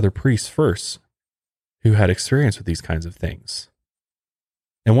talk to other priests first, who had experience with these kinds of things.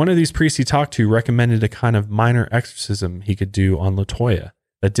 And one of these priests he talked to recommended a kind of minor exorcism he could do on LaToya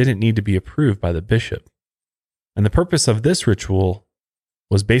that didn't need to be approved by the bishop. And the purpose of this ritual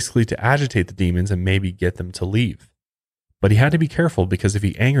was basically to agitate the demons and maybe get them to leave. But he had to be careful because if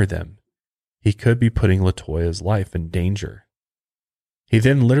he angered them, he could be putting LaToya's life in danger. He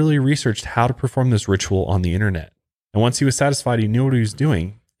then literally researched how to perform this ritual on the internet. And once he was satisfied he knew what he was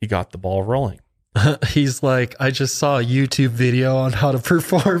doing, he got the ball rolling. He's like, I just saw a YouTube video on how to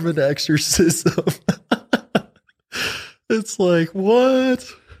perform an exorcism. It's like, what?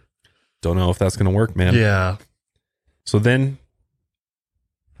 Don't know if that's going to work, man. Yeah. So then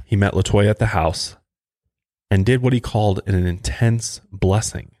he met LaToya at the house and did what he called an intense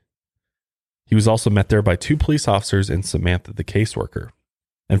blessing. He was also met there by 2 police officers and Samantha, the caseworker.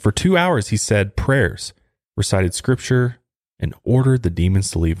 And for 2 hours, he said prayers, recited scripture, and ordered the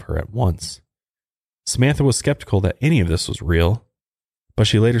demons to leave her at once. Samantha was skeptical that any of this was real, but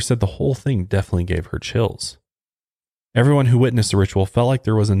she later said the whole thing definitely gave her chills. Everyone who witnessed the ritual felt like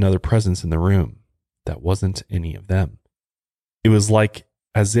there was another presence in the room that wasn't any of them. It was like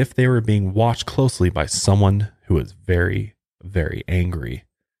as if they were being watched closely by someone who was very, very angry.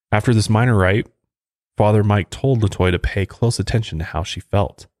 After this minor rite, Father Mike told LaToya to pay close attention to how she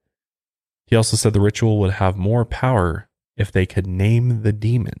felt. He also said the ritual would have more power if they could name the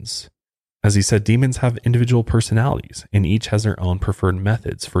demons. As he said, demons have individual personalities, and each has their own preferred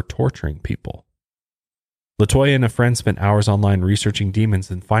methods for torturing people. LaToya and a friend spent hours online researching demons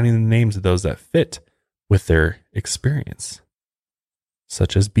and finding the names of those that fit with their experience,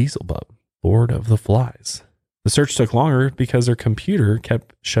 such as Beelzebub, Lord of the Flies. The search took longer because their computer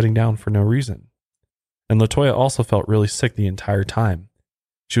kept shutting down for no reason. And LaToya also felt really sick the entire time.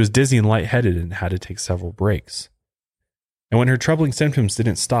 She was dizzy and lightheaded and had to take several breaks. And when her troubling symptoms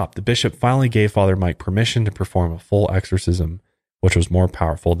didn't stop, the bishop finally gave Father Mike permission to perform a full exorcism, which was more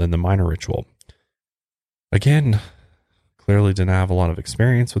powerful than the minor ritual. Again, clearly didn't have a lot of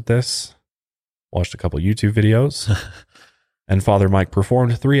experience with this. Watched a couple YouTube videos. And Father Mike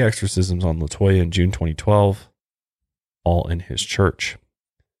performed 3 exorcisms on LaToya in June 2012, all in his church.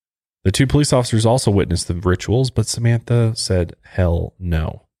 The 2 police officers also witnessed the rituals, but Samantha said, "Hell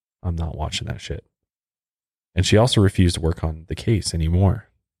no, I'm not watching that shit." And she also refused to work on the case anymore.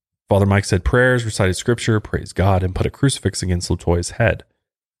 Father Mike said prayers, recited scripture, praised God, and put a crucifix against LaToya's head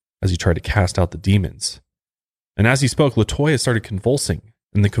as he tried to cast out the demons. And as he spoke, LaToya started convulsing,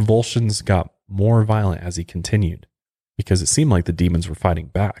 and the convulsions got more violent as he continued, because it seemed like the demons were fighting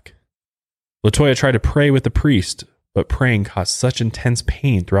back. LaToya tried to pray with the priest, but praying caused such intense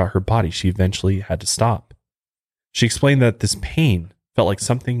pain throughout her body she eventually had to stop. She explained that this pain felt like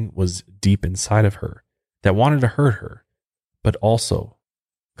something was deep inside of her that wanted to hurt her, but also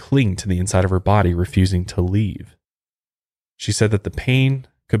cling to the inside of her body, refusing to leave. She said that the pain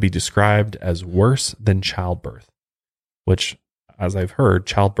could be described as worse than childbirth, which as I've heard,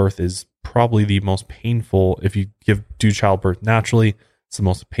 childbirth is probably the most painful. If you do childbirth naturally, it's the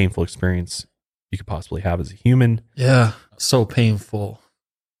most painful experience you could possibly have as a human. Yeah, so painful.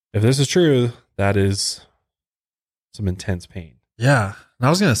 If this is true, that is some intense pain. Yeah. And I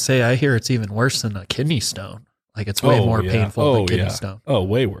was going to say, I hear it's even worse than a kidney stone. Like it's way more painful than kidney stone. Oh,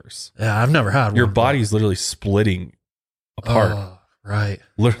 way worse. Yeah, I've never had one. Your body's literally splitting apart. Oh, right.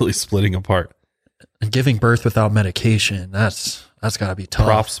 Literally splitting apart. And giving birth without medication, that's got to be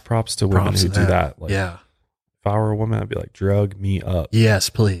tough. Props to women who do that. Like, yeah. If I were a woman, I'd be like, drug me up. Yes,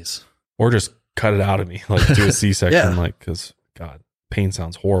 please. Or just cut it out of me. Like do a C-section. Like, because God, pain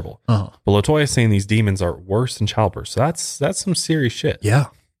sounds horrible. But LaToya is saying these demons are worse than childbirth. So that's some serious shit. Yeah.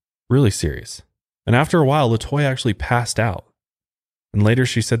 Really serious. And after a while, LaToya actually passed out. And later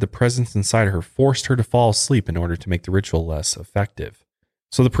she said the presence inside her forced her to fall asleep in order to make the ritual less effective.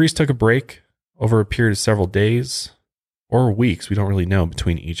 So the priest took a break over a period of several days or weeks, we don't really know,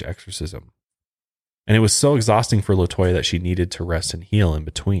 between each exorcism. And it was so exhausting for LaToya that she needed to rest and heal in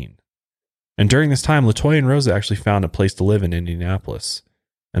between. And during this time, LaToya and Rosa actually found a place to live in Indianapolis,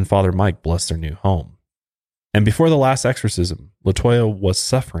 and Father Mike blessed their new home. And before the last exorcism, LaToya was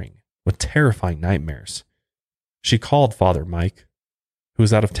suffering with terrifying nightmares. She called Father Mike, who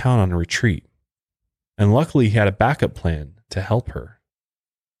was out of town on a retreat, and luckily he had a backup plan to help her.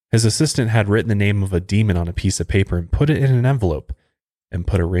 His assistant had written the name of a demon on a piece of paper and put it in an envelope and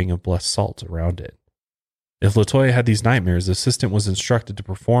put a ring of blessed salt around it. If LaToya had these nightmares, the assistant was instructed to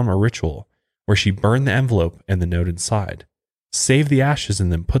perform a ritual where she burned the envelope and the note inside, save the ashes,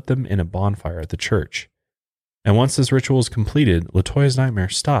 and then put them in a bonfire at the church. And once this ritual was completed, LaToya's nightmare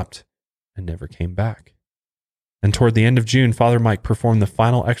stopped and never came back. And toward the end of June, Father Mike performed the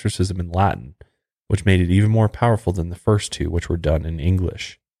final exorcism in Latin, which made it even more powerful than the first two, which were done in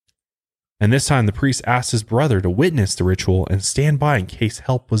English. And this time, the priest asked his brother to witness the ritual and stand by in case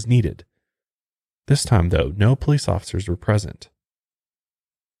help was needed. This time, though, no police officers were present.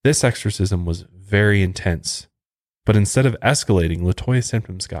 This exorcism was very intense, but instead of escalating, LaToya's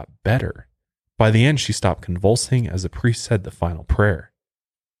symptoms got better. By the end, she stopped convulsing as the priest said the final prayer.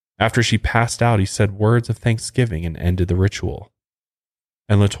 After she passed out, he said words of thanksgiving and ended the ritual.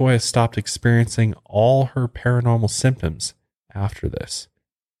 And LaToya stopped experiencing all her paranormal symptoms after this,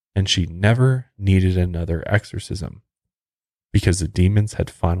 and she never needed another exorcism because the demons had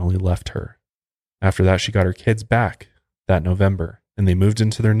finally left her. After that, she got her kids back that November, and they moved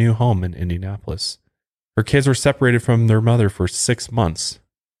into their new home in Indianapolis. Her kids were separated from their mother for 6 months,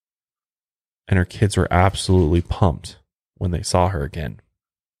 and her kids were absolutely pumped when they saw her again.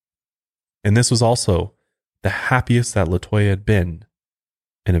 And this was also the happiest that LaToya had been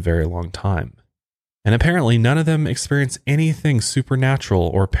in a very long time. And apparently none of them experienced anything supernatural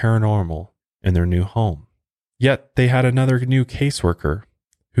or paranormal in their new home. Yet they had another new caseworker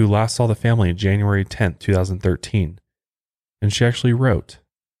who last saw the family on January 10th, 2013. And she actually wrote,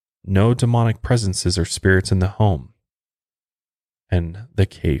 "No demonic presences or spirits in the home." And the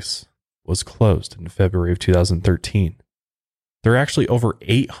case was closed in February of 2013. There are actually over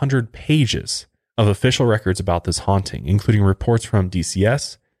 800 pages of official records about this haunting, including reports from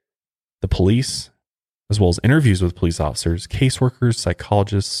DCS, the police, as well as interviews with police officers, caseworkers,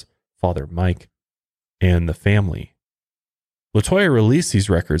 psychologists, Father Mike, and the family. LaToya released these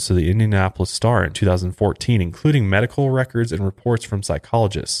records to the Indianapolis Star in 2014, including medical records and reports from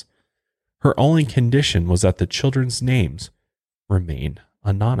psychologists. Her only condition was that the children's names remain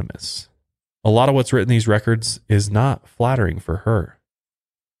anonymous. A lot of what's written in these records is not flattering for her.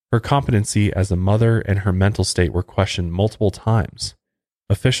 Her competency as a mother and her mental state were questioned multiple times.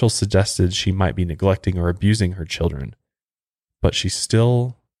 Officials suggested she might be neglecting or abusing her children, but she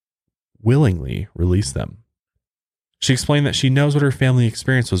still willingly released them. She explained that she knows what her family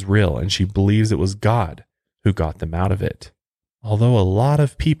experience was real, and she believes it was God who got them out of it. Although a lot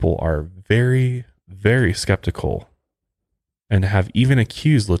of people are very, very skeptical and have even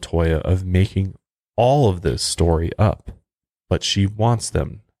accused LaToya of making all of this story up, but she wants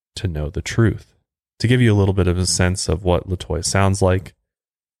them to know the truth. To give you a little bit of a sense of what LaToya sounds like,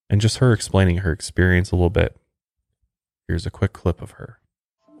 and just her explaining her experience a little bit, here's a quick clip of her.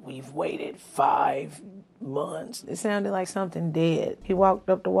 We've waited 5 months. It sounded like something dead. He walked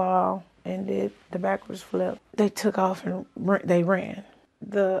up the wall and did the backwards flip. They took off and they ran.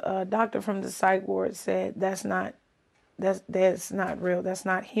 The doctor from the psych ward said, that's not real. That's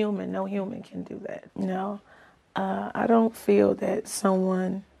not human. No human can do that. I don't feel that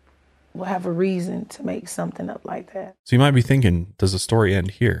someone will have a reason to make something up like that. So you might be thinking, does the story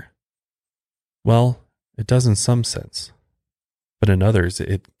end here? Well, it does in some sense. But in others,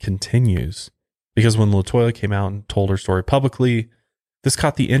 it continues because when LaToya came out and told her story publicly, this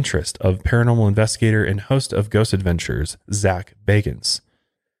caught the interest of paranormal investigator and host of Ghost Adventures, Zach Bagans.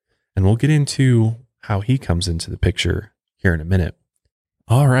 And we'll get into how he comes into the picture here in a minute.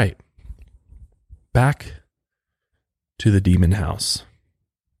 All right. Back to the Demon House,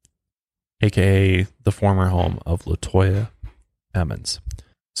 aka the former home of LaToya Ammons.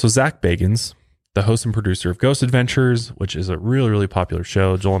 So Zach Bagans, the host and producer of Ghost Adventures, which is a really, really popular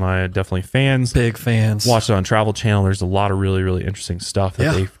show. Joel and I are definitely fans. Big fans. Watch it on Travel Channel. There's a lot of really, really interesting stuff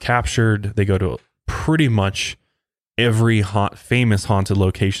that they've captured. They go to pretty much every famous haunted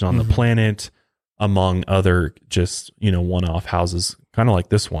location on the planet, among other just, one-off houses, kind of like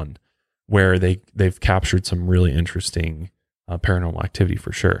this one, where they've captured some really interesting paranormal activity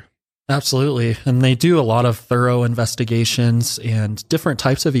for sure. Absolutely. And they do a lot of thorough investigations and different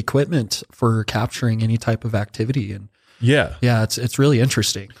types of equipment for capturing any type of activity. And yeah, it's really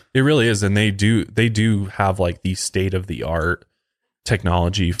interesting. It really is. And they do have like the state of the art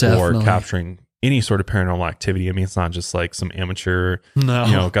technology for capturing any sort of paranormal activity. I mean, it's not just like some amateur,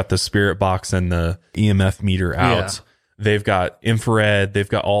 got the spirit box and the EMF meter out. Yeah. They've got infrared. They've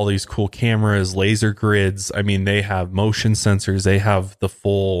got all these cool cameras, laser grids. I mean, they have motion sensors. They have the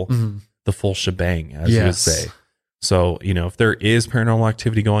full shebang, as you would say. So, if there is paranormal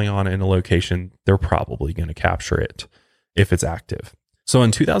activity going on in a location, they're probably going to capture it if it's active. So in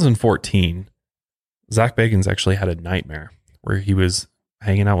 2014, Zach Bagans actually had a nightmare where he was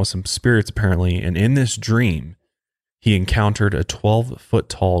hanging out with some spirits apparently. And in this dream, he encountered a 12-foot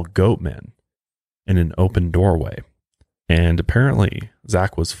tall goat man in an open doorway. And apparently,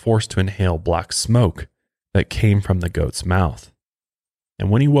 Zach was forced to inhale black smoke that came from the goat's mouth. And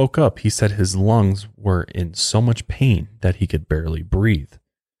when he woke up, he said his lungs were in so much pain that he could barely breathe.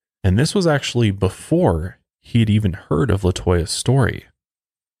 And this was actually before he had even heard of LaToya's story.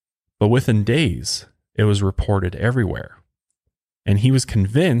 But within days, it was reported everywhere. And he was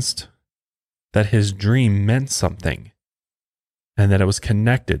convinced that his dream meant something and that it was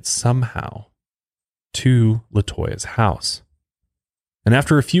connected somehow to LaToya's house. And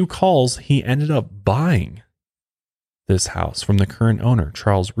after a few calls, he ended up buying this house from the current owner,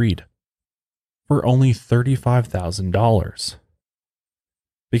 Charles Reed, for only $35,000.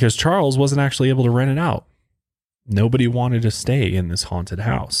 Because Charles wasn't actually able to rent it out. Nobody wanted to stay in this haunted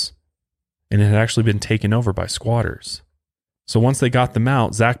house. And it had actually been taken over by squatters. So once they got them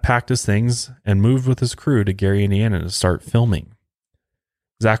out, Zach packed his things and moved with his crew to Gary, Indiana to start filming.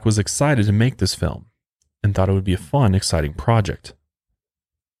 Zach was excited to make this film and thought it would be a fun, exciting project.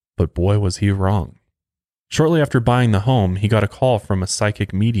 But boy, was he wrong. Shortly after buying the home, he got a call from a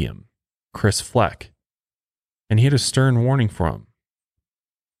psychic medium, Chris Fleck, and he had a stern warning for him.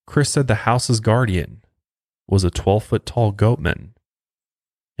 Chris said the house's guardian was a 12-foot tall goatman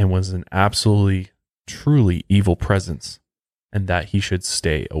and was an absolutely, truly evil presence, and that he should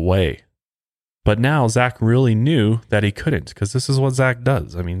stay away. But now Zach really knew that he couldn't, because this is what Zach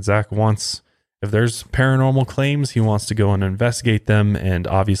does. I mean, Zach wants, if there's paranormal claims, he wants to go and investigate them. And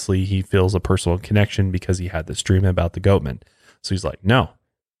obviously he feels a personal connection because he had this dream about the goatman. So he's like, no,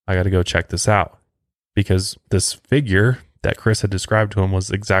 I got to go check this out, because this figure that Chris had described to him was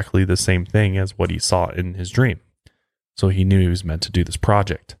exactly the same thing as what he saw in his dream. So he knew he was meant to do this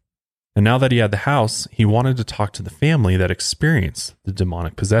project. And now that he had the house, he wanted to talk to the family that experienced the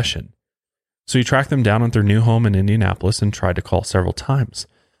demonic possession. So he tracked them down at their new home in Indianapolis and tried to call several times.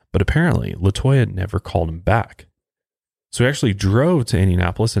 But apparently, LaToya never called him back. So he actually drove to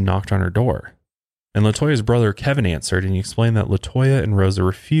Indianapolis and knocked on her door. And LaToya's brother Kevin answered, and he explained that LaToya and Rosa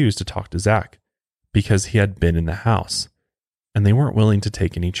refused to talk to Zach because he had been in the house, and they weren't willing to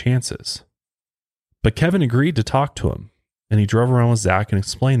take any chances. But Kevin agreed to talk to him, and he drove around with Zach and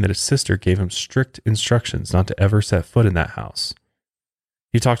explained that his sister gave him strict instructions not to ever set foot in that house.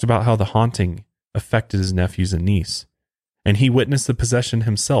 He talked about how the haunting affected his nephews and niece, and he witnessed the possession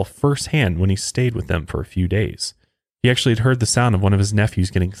himself firsthand when he stayed with them for a few days. He actually had heard the sound of one of his nephews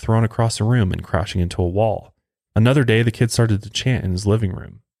getting thrown across a room and crashing into a wall. Another day, the kid started to chant in his living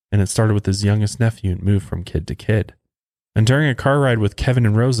room, and it started with his youngest nephew and moved from kid to kid. And during a car ride with Kevin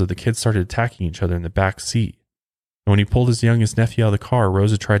and Rosa, the kids started attacking each other in the back seat. And when he pulled his youngest nephew out of the car,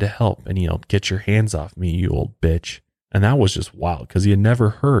 Rosa tried to help, and he yelled, "Get your hands off me, you old bitch." And that was just wild, because he had never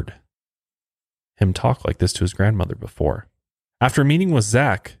heard him talk like this to his grandmother before. After meeting with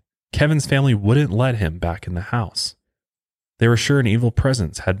Zach, Kevin's family wouldn't let him back in the house. They were sure an evil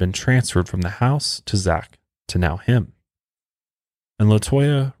presence had been transferred from the house to Zach to now him. And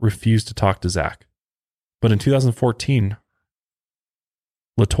LaToya refused to talk to Zach. But in 2014,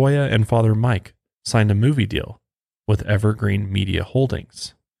 LaToya and Father Mike signed a movie deal with Evergreen Media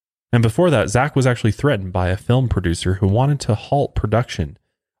Holdings. And before that, Zach was actually threatened by a film producer who wanted to halt production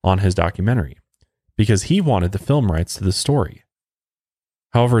on his documentary because he wanted the film rights to the story.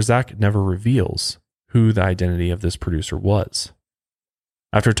 However, Zach never reveals who the identity of this producer was.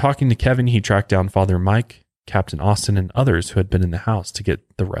 After talking to Kevin, he tracked down Father Mike, Captain Austin, and others who had been in the house to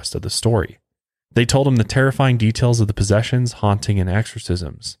get the rest of the story. They told him the terrifying details of the possessions, haunting, and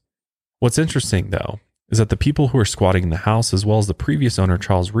exorcisms. What's interesting, though, is that the people who were squatting in the house, as well as the previous owner,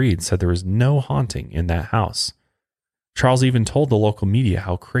 Charles Reed, said there was no haunting in that house. Charles even told the local media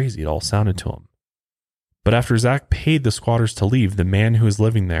how crazy it all sounded to him. But after Zach paid the squatters to leave, the man who was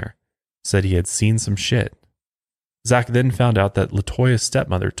living there said he had seen some shit. Zach then found out that LaToya's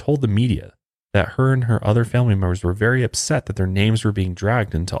stepmother told the media that her and her other family members were very upset that their names were being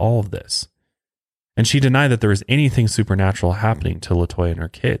dragged into all of this. And she denied that there was anything supernatural happening to LaToya and her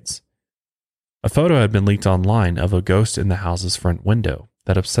kids. A photo had been leaked online of a ghost in the house's front window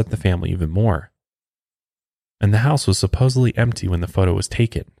that upset the family even more. And the house was supposedly empty when the photo was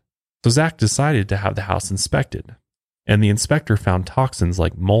taken. So Zach decided to have the house inspected, and the inspector found toxins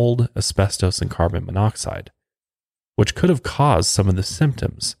like mold, asbestos, and carbon monoxide, which could have caused some of the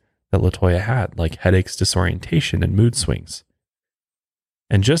symptoms that LaToya had, like headaches, disorientation, and mood swings.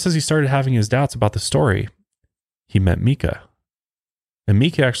 And just as he started having his doubts about the story, he met Mika. And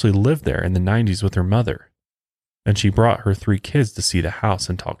Mika actually lived there in the 90s with her mother, and she brought her 3 kids to see the house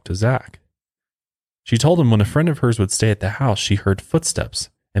and talk to Zach. She told him when a friend of hers would stay at the house, she heard footsteps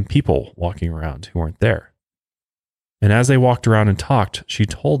and people walking around who weren't there. And as they walked around and talked, she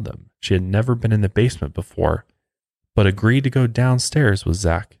told them she had never been in the basement before, but agreed to go downstairs with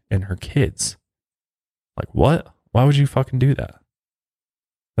Zach and her kids. Like, what? Why would you fucking do that?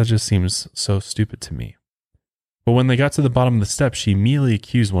 That just seems so stupid to me. But when they got to the bottom of the steps, she immediately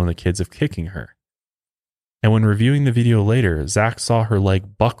accused one of the kids of kicking her. And when reviewing the video later, Zach saw her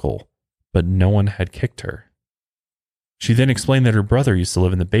leg buckle, but no one had kicked her. She then explained that her brother used to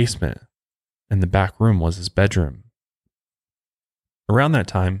live in the basement, and the back room was his bedroom. Around that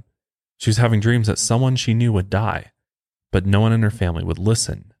time, she was having dreams that someone she knew would die, but no one in her family would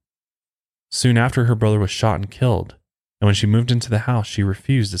listen. Soon after, her brother was shot and killed, and when she moved into the house, she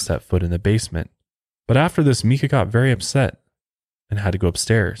refused to set foot in the basement. But after this, Mika got very upset and had to go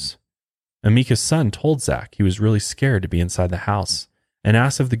upstairs. And Mika's son told Zach he was really scared to be inside the house and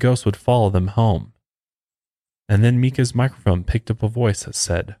asked if the ghost would follow them home. And then Mika's microphone picked up a voice that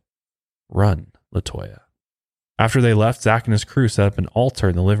said, "Run, LaToya." After they left, Zach and his crew set up an altar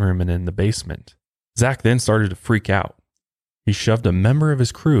in the living room and in the basement. Zach then started to freak out. He shoved a member of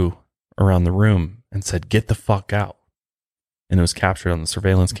his crew around the room and said, "Get the fuck out." And it was captured on the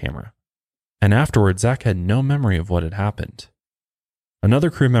surveillance camera. And afterwards, Zach had no memory of what had happened. Another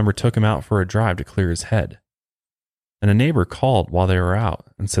crew member took him out for a drive to clear his head. And a neighbor called while they were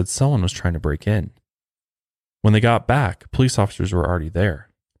out and said someone was trying to break in. When they got back, police officers were already there.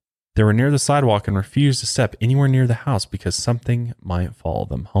 They were near the sidewalk and refused to step anywhere near the house because something might follow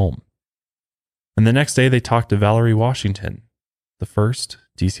them home. And the next day, they talked to Valerie Washington, the first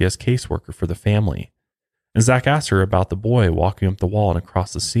DCS caseworker for the family. And Zach asked her about the boy walking up the wall and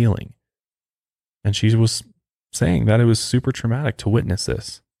across the ceiling. And she was saying that it was super traumatic to witness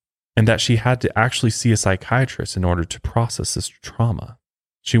this, and that she had to actually see a psychiatrist in order to process this trauma.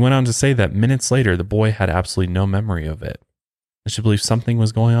 She went on to say that minutes later, the boy had absolutely no memory of it, and she believed something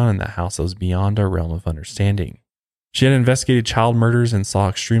was going on in that house that was beyond our realm of understanding. She had investigated child murders and saw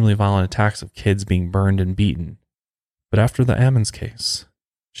extremely violent attacks of kids being burned and beaten. But after the Ammons case,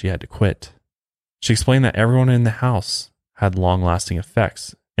 she had to quit. She explained that everyone in the house had long-lasting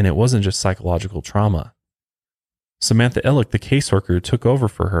effects, and it wasn't just psychological trauma. Samantha Illick, the caseworker who took over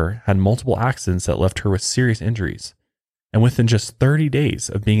for her, had multiple accidents that left her with serious injuries. And within just 30 days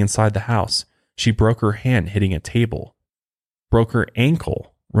of being inside the house, she broke her hand hitting a table, broke her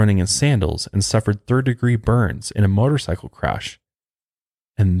ankle running in sandals, and suffered third-degree burns in a motorcycle crash,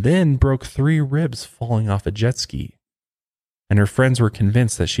 and then broke 3 ribs falling off a jet ski. And her friends were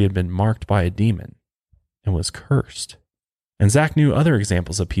convinced that she had been marked by a demon and was cursed. And Zach knew other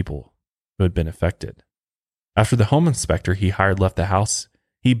examples of people who had been affected. After the home inspector he hired left the house,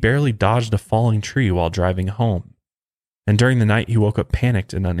 he barely dodged a falling tree while driving home. And during the night, he woke up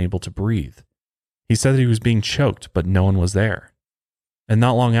panicked and unable to breathe. He said that he was being choked, but no one was there. And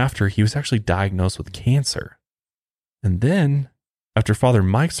not long after, he was actually diagnosed with cancer. And then, after Father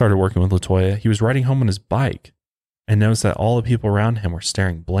Mike started working with LaToya, he was riding home on his bike and noticed that all the people around him were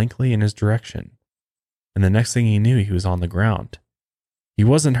staring blankly in his direction. And the next thing he knew, he was on the ground. He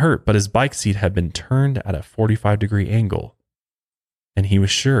wasn't hurt, but his bike seat had been turned at a 45-degree angle. And he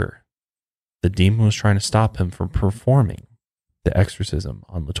was sure the demon was trying to stop him from performing the exorcism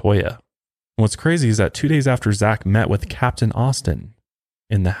on LaToya. And what's crazy is that 2 days after Zach met with Captain Austin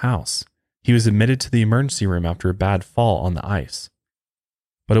in the house, he was admitted to the emergency room after a bad fall on the ice.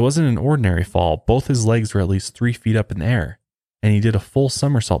 But it wasn't an ordinary fall. Both his legs were at least 3 feet up in the air, and he did a full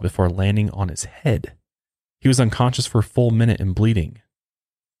somersault before landing on his head. He was unconscious for a full minute and bleeding.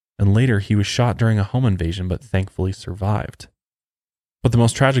 And later he was shot during a home invasion, but thankfully survived. But the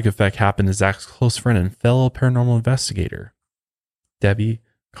most tragic effect happened to Zach's close friend and fellow paranormal investigator, Debbie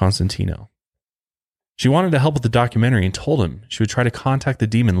Constantino. She wanted to help with the documentary and told him she would try to contact the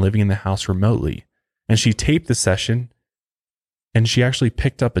demon living in the house remotely. And she taped the session, and she actually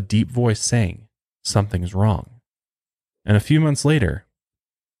picked up a deep voice saying, "Something's wrong." And a few months later,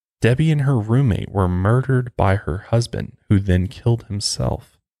 Debbie and her roommate were murdered by her husband, who then killed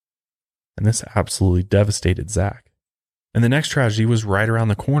himself. And this absolutely devastated Zach. And the next tragedy was right around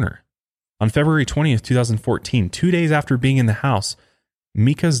the corner. On February 20th, 2014, 2 days after being in the house,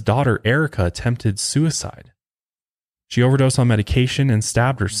 Mika's daughter Erica attempted suicide. She overdosed on medication and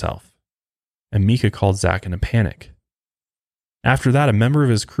stabbed herself. And Mika called Zach in a panic. After that, a member of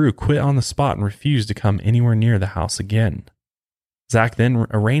his crew quit on the spot and refused to come anywhere near the house again. Zach then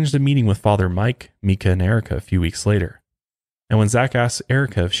arranged a meeting with Father Mike, Mika, and Erica a few weeks later. And when Zach asked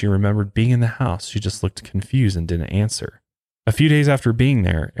Erica if she remembered being in the house, she just looked confused and didn't answer. A few days after being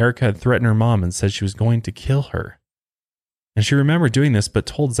there, Erica had threatened her mom and said she was going to kill her. And she remembered doing this, but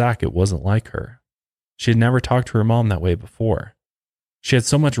told Zach it wasn't like her. She had never talked to her mom that way before. She had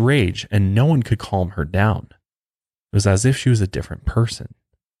so much rage, and no one could calm her down. It was as if she was a different person.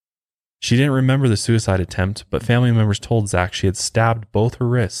 She didn't remember the suicide attempt, but family members told Zach she had stabbed both her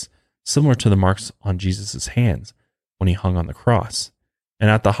wrists, similar to the marks on Jesus' hands when he hung on the cross. And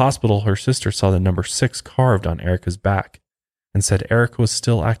at the hospital, her sister saw the number 6 carved on Erica's back and said Erica was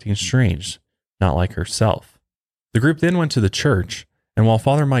still acting strange, not like herself. The group then went to the church, and while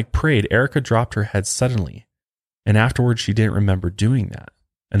Father Mike prayed, Erica dropped her head suddenly, and afterwards she didn't remember doing that.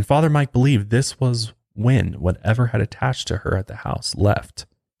 And Father Mike believed this was when whatever had attached to her at the house left.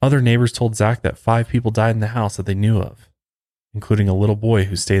 Other neighbors told Zach that 5 people died in the house that they knew of, including a little boy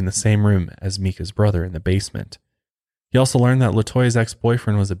who stayed in the same room as Mika's brother in the basement. He also learned that LaToya's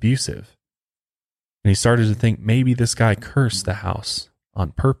ex-boyfriend was abusive, and he started to think maybe this guy cursed the house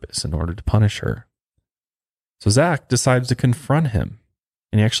on purpose in order to punish her. So Zach decided to confront him,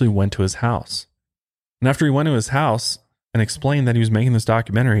 and he actually went to his house. And after he went to his house and explained that he was making this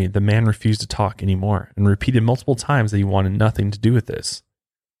documentary, the man refused to talk anymore and repeated multiple times that he wanted nothing to do with this.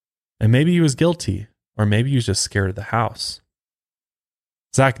 And maybe he was guilty, or maybe he was just scared of the house.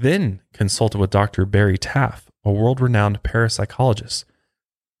 Zach then consulted with Dr. Barry Taff, a world-renowned parapsychologist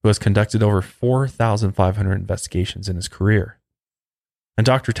who has conducted over 4,500 investigations in his career. And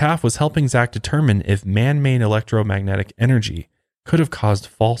Dr. Taff was helping Zach determine if man-made electromagnetic energy could have caused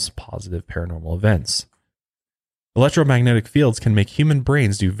false positive paranormal events. Electromagnetic fields can make human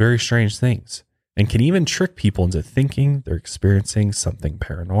brains do very strange things and can even trick people into thinking they're experiencing something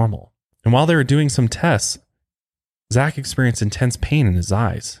paranormal. And while they were doing some tests, Zach experienced intense pain in his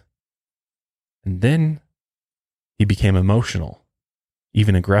eyes. And then he became emotional,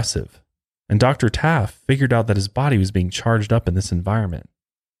 even aggressive. And Dr. Taff figured out that his body was being charged up in this environment,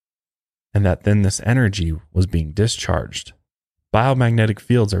 and that then this energy was being discharged. Biomagnetic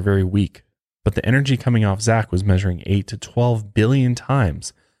fields are very weak, but the energy coming off Zach was measuring 8 to 12 billion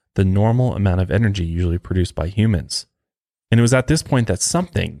times the normal amount of energy usually produced by humans. And it was at this point that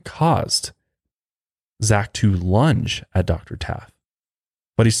something caused Zach to lunge at Dr. Taff.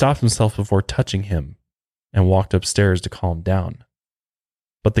 But he stopped himself before touching him and walked upstairs to calm down.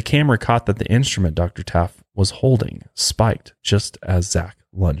 But the camera caught that the instrument Dr. Taff was holding spiked just as Zach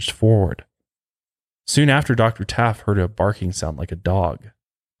lunged forward. Soon after, Dr. Taff heard a barking sound like a dog.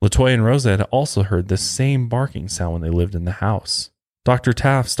 LaToya and Rosa had also heard this same barking sound when they lived in the house. Dr.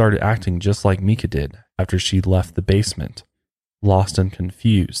 Taff started acting just like Mika did after she left the basement, lost and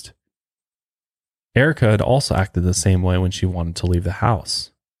confused. Erica had also acted the same way when she wanted to leave the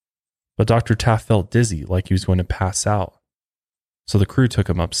house. But Dr. Taff felt dizzy, like he was going to pass out. So the crew took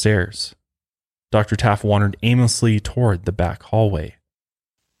him upstairs. Dr. Taff wandered aimlessly toward the back hallway,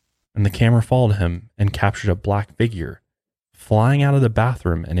 and the camera followed him and captured a black figure flying out of the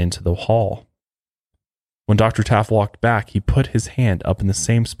bathroom and into the hall. When Dr. Taff walked back, he put his hand up in the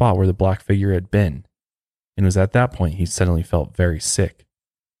same spot where the black figure had been, and it was at that point he suddenly felt very sick,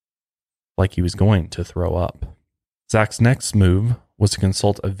 like he was going to throw up. Zach's next move was to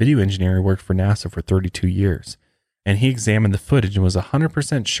consult a video engineer who worked for NASA for 32 years, and he examined the footage and was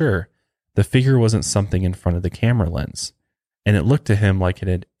 100% sure the figure wasn't something in front of the camera lens, and it looked to him like it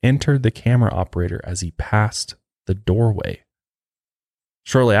had entered the camera operator as he passed the doorway.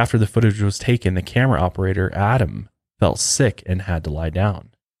 Shortly after the footage was taken, the camera operator, Adam, felt sick and had to lie down.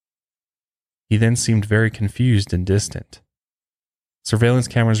 He then seemed very confused and distant. Surveillance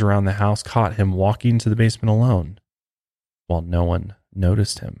cameras around the house caught him walking to the basement alone, while no one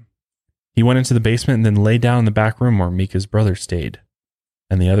noticed him. He went into the basement and then lay down in the back room where Mika's brother stayed,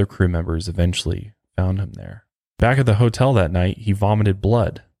 and the other crew members eventually found him there. Back at the hotel that night, he vomited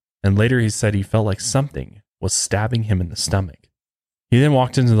blood, and later he said he felt like something was stabbing him in the stomach. He then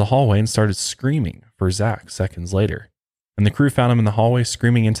walked into the hallway and started screaming for Zach seconds later, and the crew found him in the hallway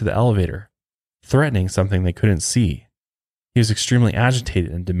screaming into the elevator, threatening something they couldn't see. He was extremely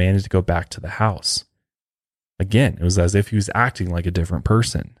agitated and demanded to go back to the house. Again, it was as if he was acting like a different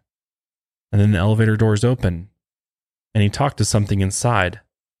person. And then the elevator doors open, and he talked to something inside,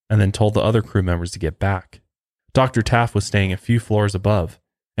 and then told the other crew members to get back. Dr. Taft was staying a few floors above,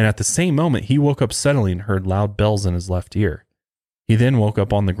 and at the same moment, he woke up suddenly and heard loud bells in his left ear. He then woke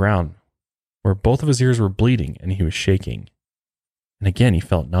up on the ground, where both of his ears were bleeding and he was shaking. And again, he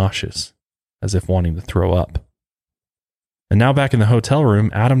felt nauseous, as if wanting to throw up. And now back in the hotel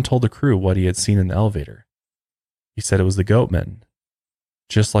room, Adam told the crew what he had seen in the elevator. He said it was the Goatman,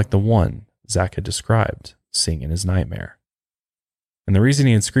 just like the one Zach had described seeing in his nightmare. And the reason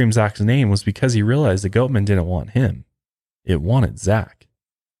he had screamed Zach's name was because he realized the Goatman didn't want him. It wanted Zach.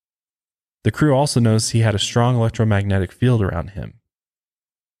 The crew also noticed he had a strong electromagnetic field around him.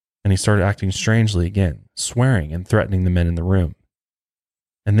 And he started acting strangely again, swearing and threatening the men in the room.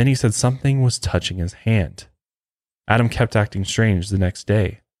 And then he said something was touching his hand. Adam kept acting strange the next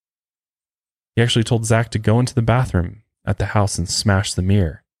day. He actually told Zach to go into the bathroom at the house and smash the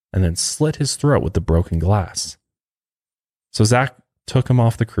mirror, and then slit his throat with the broken glass. So Zach took him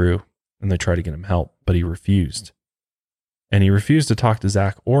off the crew, and they tried to get him help, but he refused. And he refused to talk to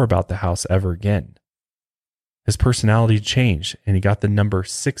Zach or about the house ever again. His personality changed, and he got the number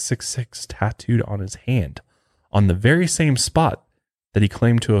 666 tattooed on his hand, on the very same spot that he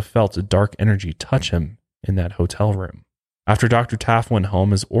claimed to have felt a dark energy touch him in that hotel room. After Dr. Taft went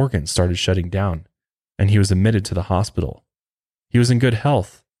home, his organs started shutting down, and he was admitted to the hospital. He was in good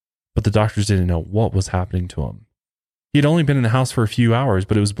health, but the doctors didn't know what was happening to him. He had only been in the house for a few hours,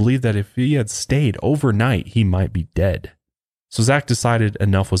 but it was believed that if he had stayed overnight, he might be dead. So Zach decided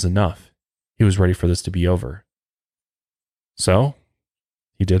enough was enough. He was ready for this to be over. So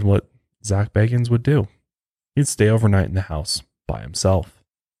he did what Zach Bagans would do. He'd stay overnight in the house by himself.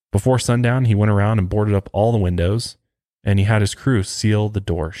 Before sundown, he went around and boarded up all the windows, and he had his crew seal the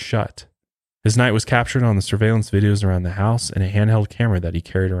door shut. His night was captured on the surveillance videos around the house and a handheld camera that he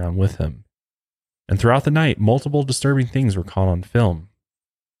carried around with him. And throughout the night, multiple disturbing things were caught on film.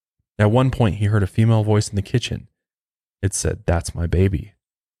 At one point, he heard a female voice in the kitchen. It said, "That's my baby."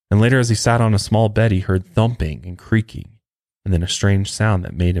 And later, as he sat on a small bed, he heard thumping and creaking, and then a strange sound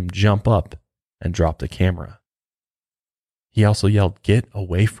that made him jump up and drop the camera. He also yelled, "Get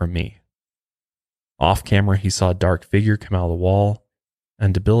away from me." Off camera, he saw a dark figure come out of the wall,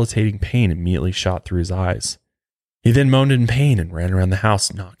 and debilitating pain immediately shot through his eyes. He then moaned in pain and ran around the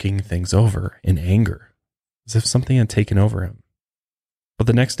house, knocking things over in anger, as if something had taken over him. But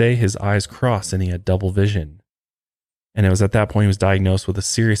the next day, his eyes crossed and he had double vision. And it was at that point he was diagnosed with a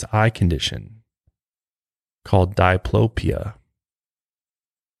serious eye condition called diplopia.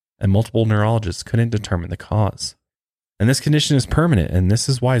 And multiple neurologists couldn't determine the cause. And this condition is permanent, and this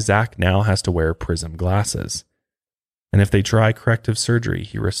is why Zach now has to wear prism glasses. And if they try corrective surgery,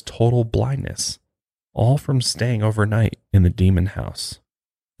 he risks total blindness, all from staying overnight in the demon house.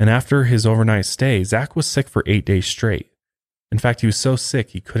 And after his overnight stay, Zach was sick for 8 days straight. In fact, he was so sick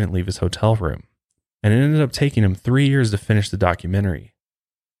he couldn't leave his hotel room. And it ended up taking him 3 years to finish the documentary.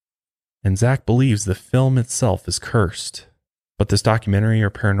 And Zach believes the film itself is cursed. But this documentary or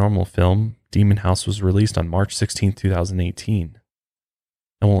paranormal film, Demon House, was released on March 16, 2018.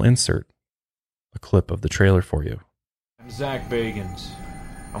 And we'll insert a clip of the trailer for you. I'm Zach Bagans.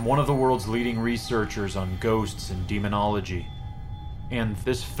 I'm one of the world's leading researchers on ghosts and demonology. And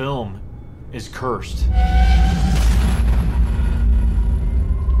this film is cursed.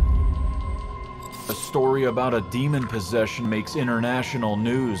 A story about a demon possession makes international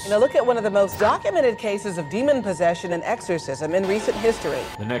news. Now look at one of the most documented cases of demon possession and exorcism in recent history.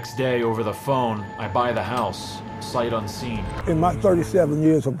 The next day, over the phone, I buy the house, sight unseen. In my 37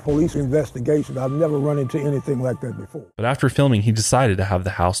 years of police investigation, I've never run into anything like that before. But after filming, he decided to have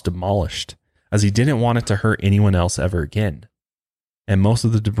the house demolished, as he didn't want it to hurt anyone else ever again. And most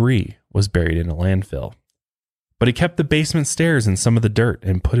of the debris was buried in a landfill. But he kept the basement stairs and some of the dirt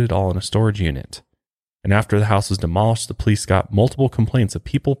and put it all in a storage unit. And after the house was demolished, the police got multiple complaints of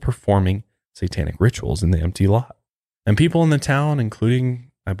people performing satanic rituals in the empty lot. And people in the town,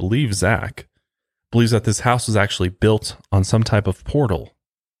 including, I believe, Zach, believes that this house was actually built on some type of portal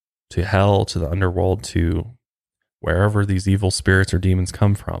to hell, to the underworld, to wherever these evil spirits or demons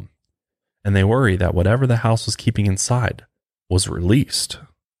come from. And they worry that whatever the house was keeping inside was released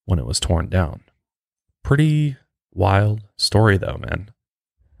when it was torn down. Pretty wild story though, man.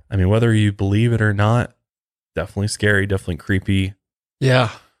 I mean, whether you believe it or not, definitely scary, definitely creepy. Yeah.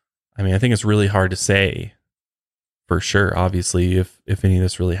 I mean, I think it's really hard to say for sure, obviously, if any of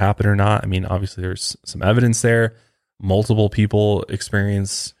this really happened or not. I mean, obviously there's some evidence there. Multiple people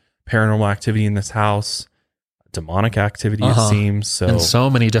experience paranormal activity in this house, demonic activity, it seems. So, and so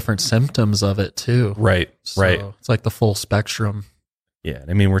many different symptoms of it too. Right. It's like the full spectrum. Yeah.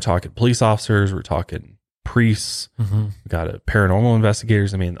 I mean, we're talking police officers, we're talking priests, we got paranormal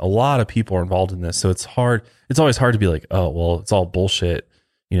investigators. I mean, a lot of people are involved in this. So it's hard. It's always hard to be like, oh, well, it's all bullshit.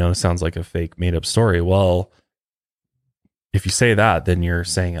 You know, it sounds like a fake made up story. Well, if you say that, then you're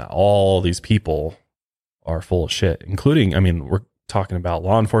saying all these people are full of shit, including, I mean, we're talking about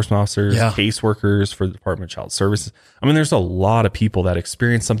law enforcement officers, caseworkers for the Department of Child Services. I mean, there's a lot of people that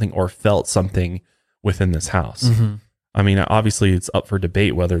experienced something or felt something within this house. I mean, obviously it's up for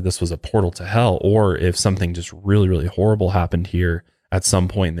debate whether this was a portal to hell or if something just really, really horrible happened here at some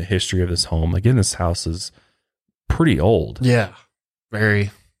point in the history of this home. Again, this house is pretty old. Yeah,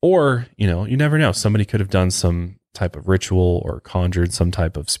 very. Or, you know, you never know. Somebody could have done some type of ritual or conjured some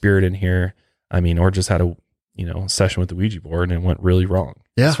type of spirit in here. I mean, or just had a, you know, session with the Ouija board and it went really wrong.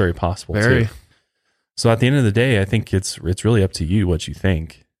 Yeah. It's very possible too. So at the end of the day, I think it's really up to you what you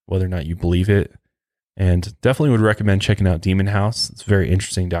think, whether or not you believe it. And definitely would recommend checking out Demon House. It's a very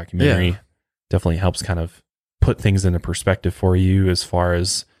interesting documentary. Yeah. Definitely helps kind of put things into perspective for you as far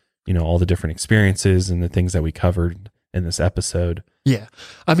as, you know, all the different experiences and the things that we covered in this episode. Yeah.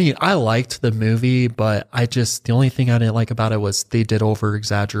 I mean, I liked the movie, but the only thing I didn't like about it was they did over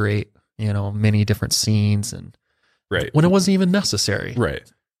exaggerate, you know, many different scenes and when it wasn't even necessary. Right.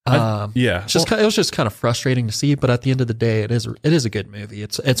 It was just kind of frustrating to see, but at the end of the day, it is a good movie.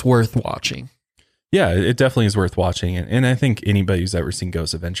 It's worth watching. Yeah, it definitely is worth watching. And I think anybody who's ever seen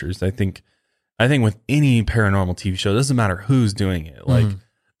Ghost Adventures, I think with any paranormal TV show, it doesn't matter who's doing it. Like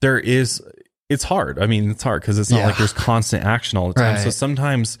it's hard. I mean, it's hard because it's not like there's constant action all the time. Right. So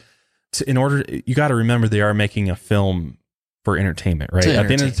sometimes you got to remember they are making a film for entertainment, right? At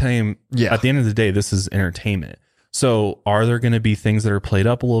the end of the day, this is entertainment. So are there going to be things that are played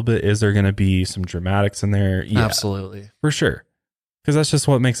up a little bit? Is there going to be some dramatics in there? Yeah, absolutely. For sure. Because that's just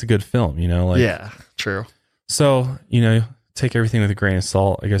what makes a good film, you know? Like, yeah, true. So, you know, take everything with a grain of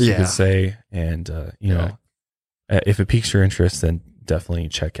salt, I guess you could say. And, you know, if it piques your interest, then definitely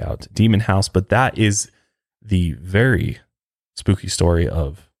check out Demon House. But that is the very spooky story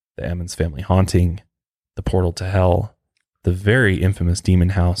of the Ammons family haunting, the portal to hell, the very infamous Demon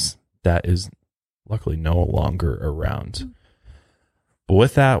House that is luckily no longer around. But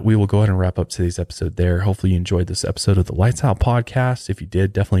with that, we will go ahead and wrap up today's episode there. Hopefully you enjoyed this episode of the Lights Out podcast. If you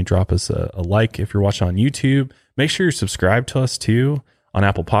did, definitely drop us a like. If you're watching on YouTube, make sure you're subscribed to us too on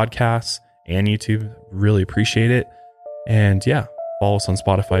Apple Podcasts and YouTube. Really appreciate it. And yeah, follow us on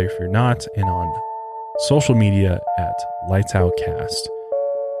Spotify if you're not, and on social media at Lights Out Cast.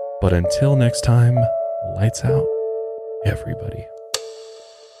 But until next time, lights out, everybody.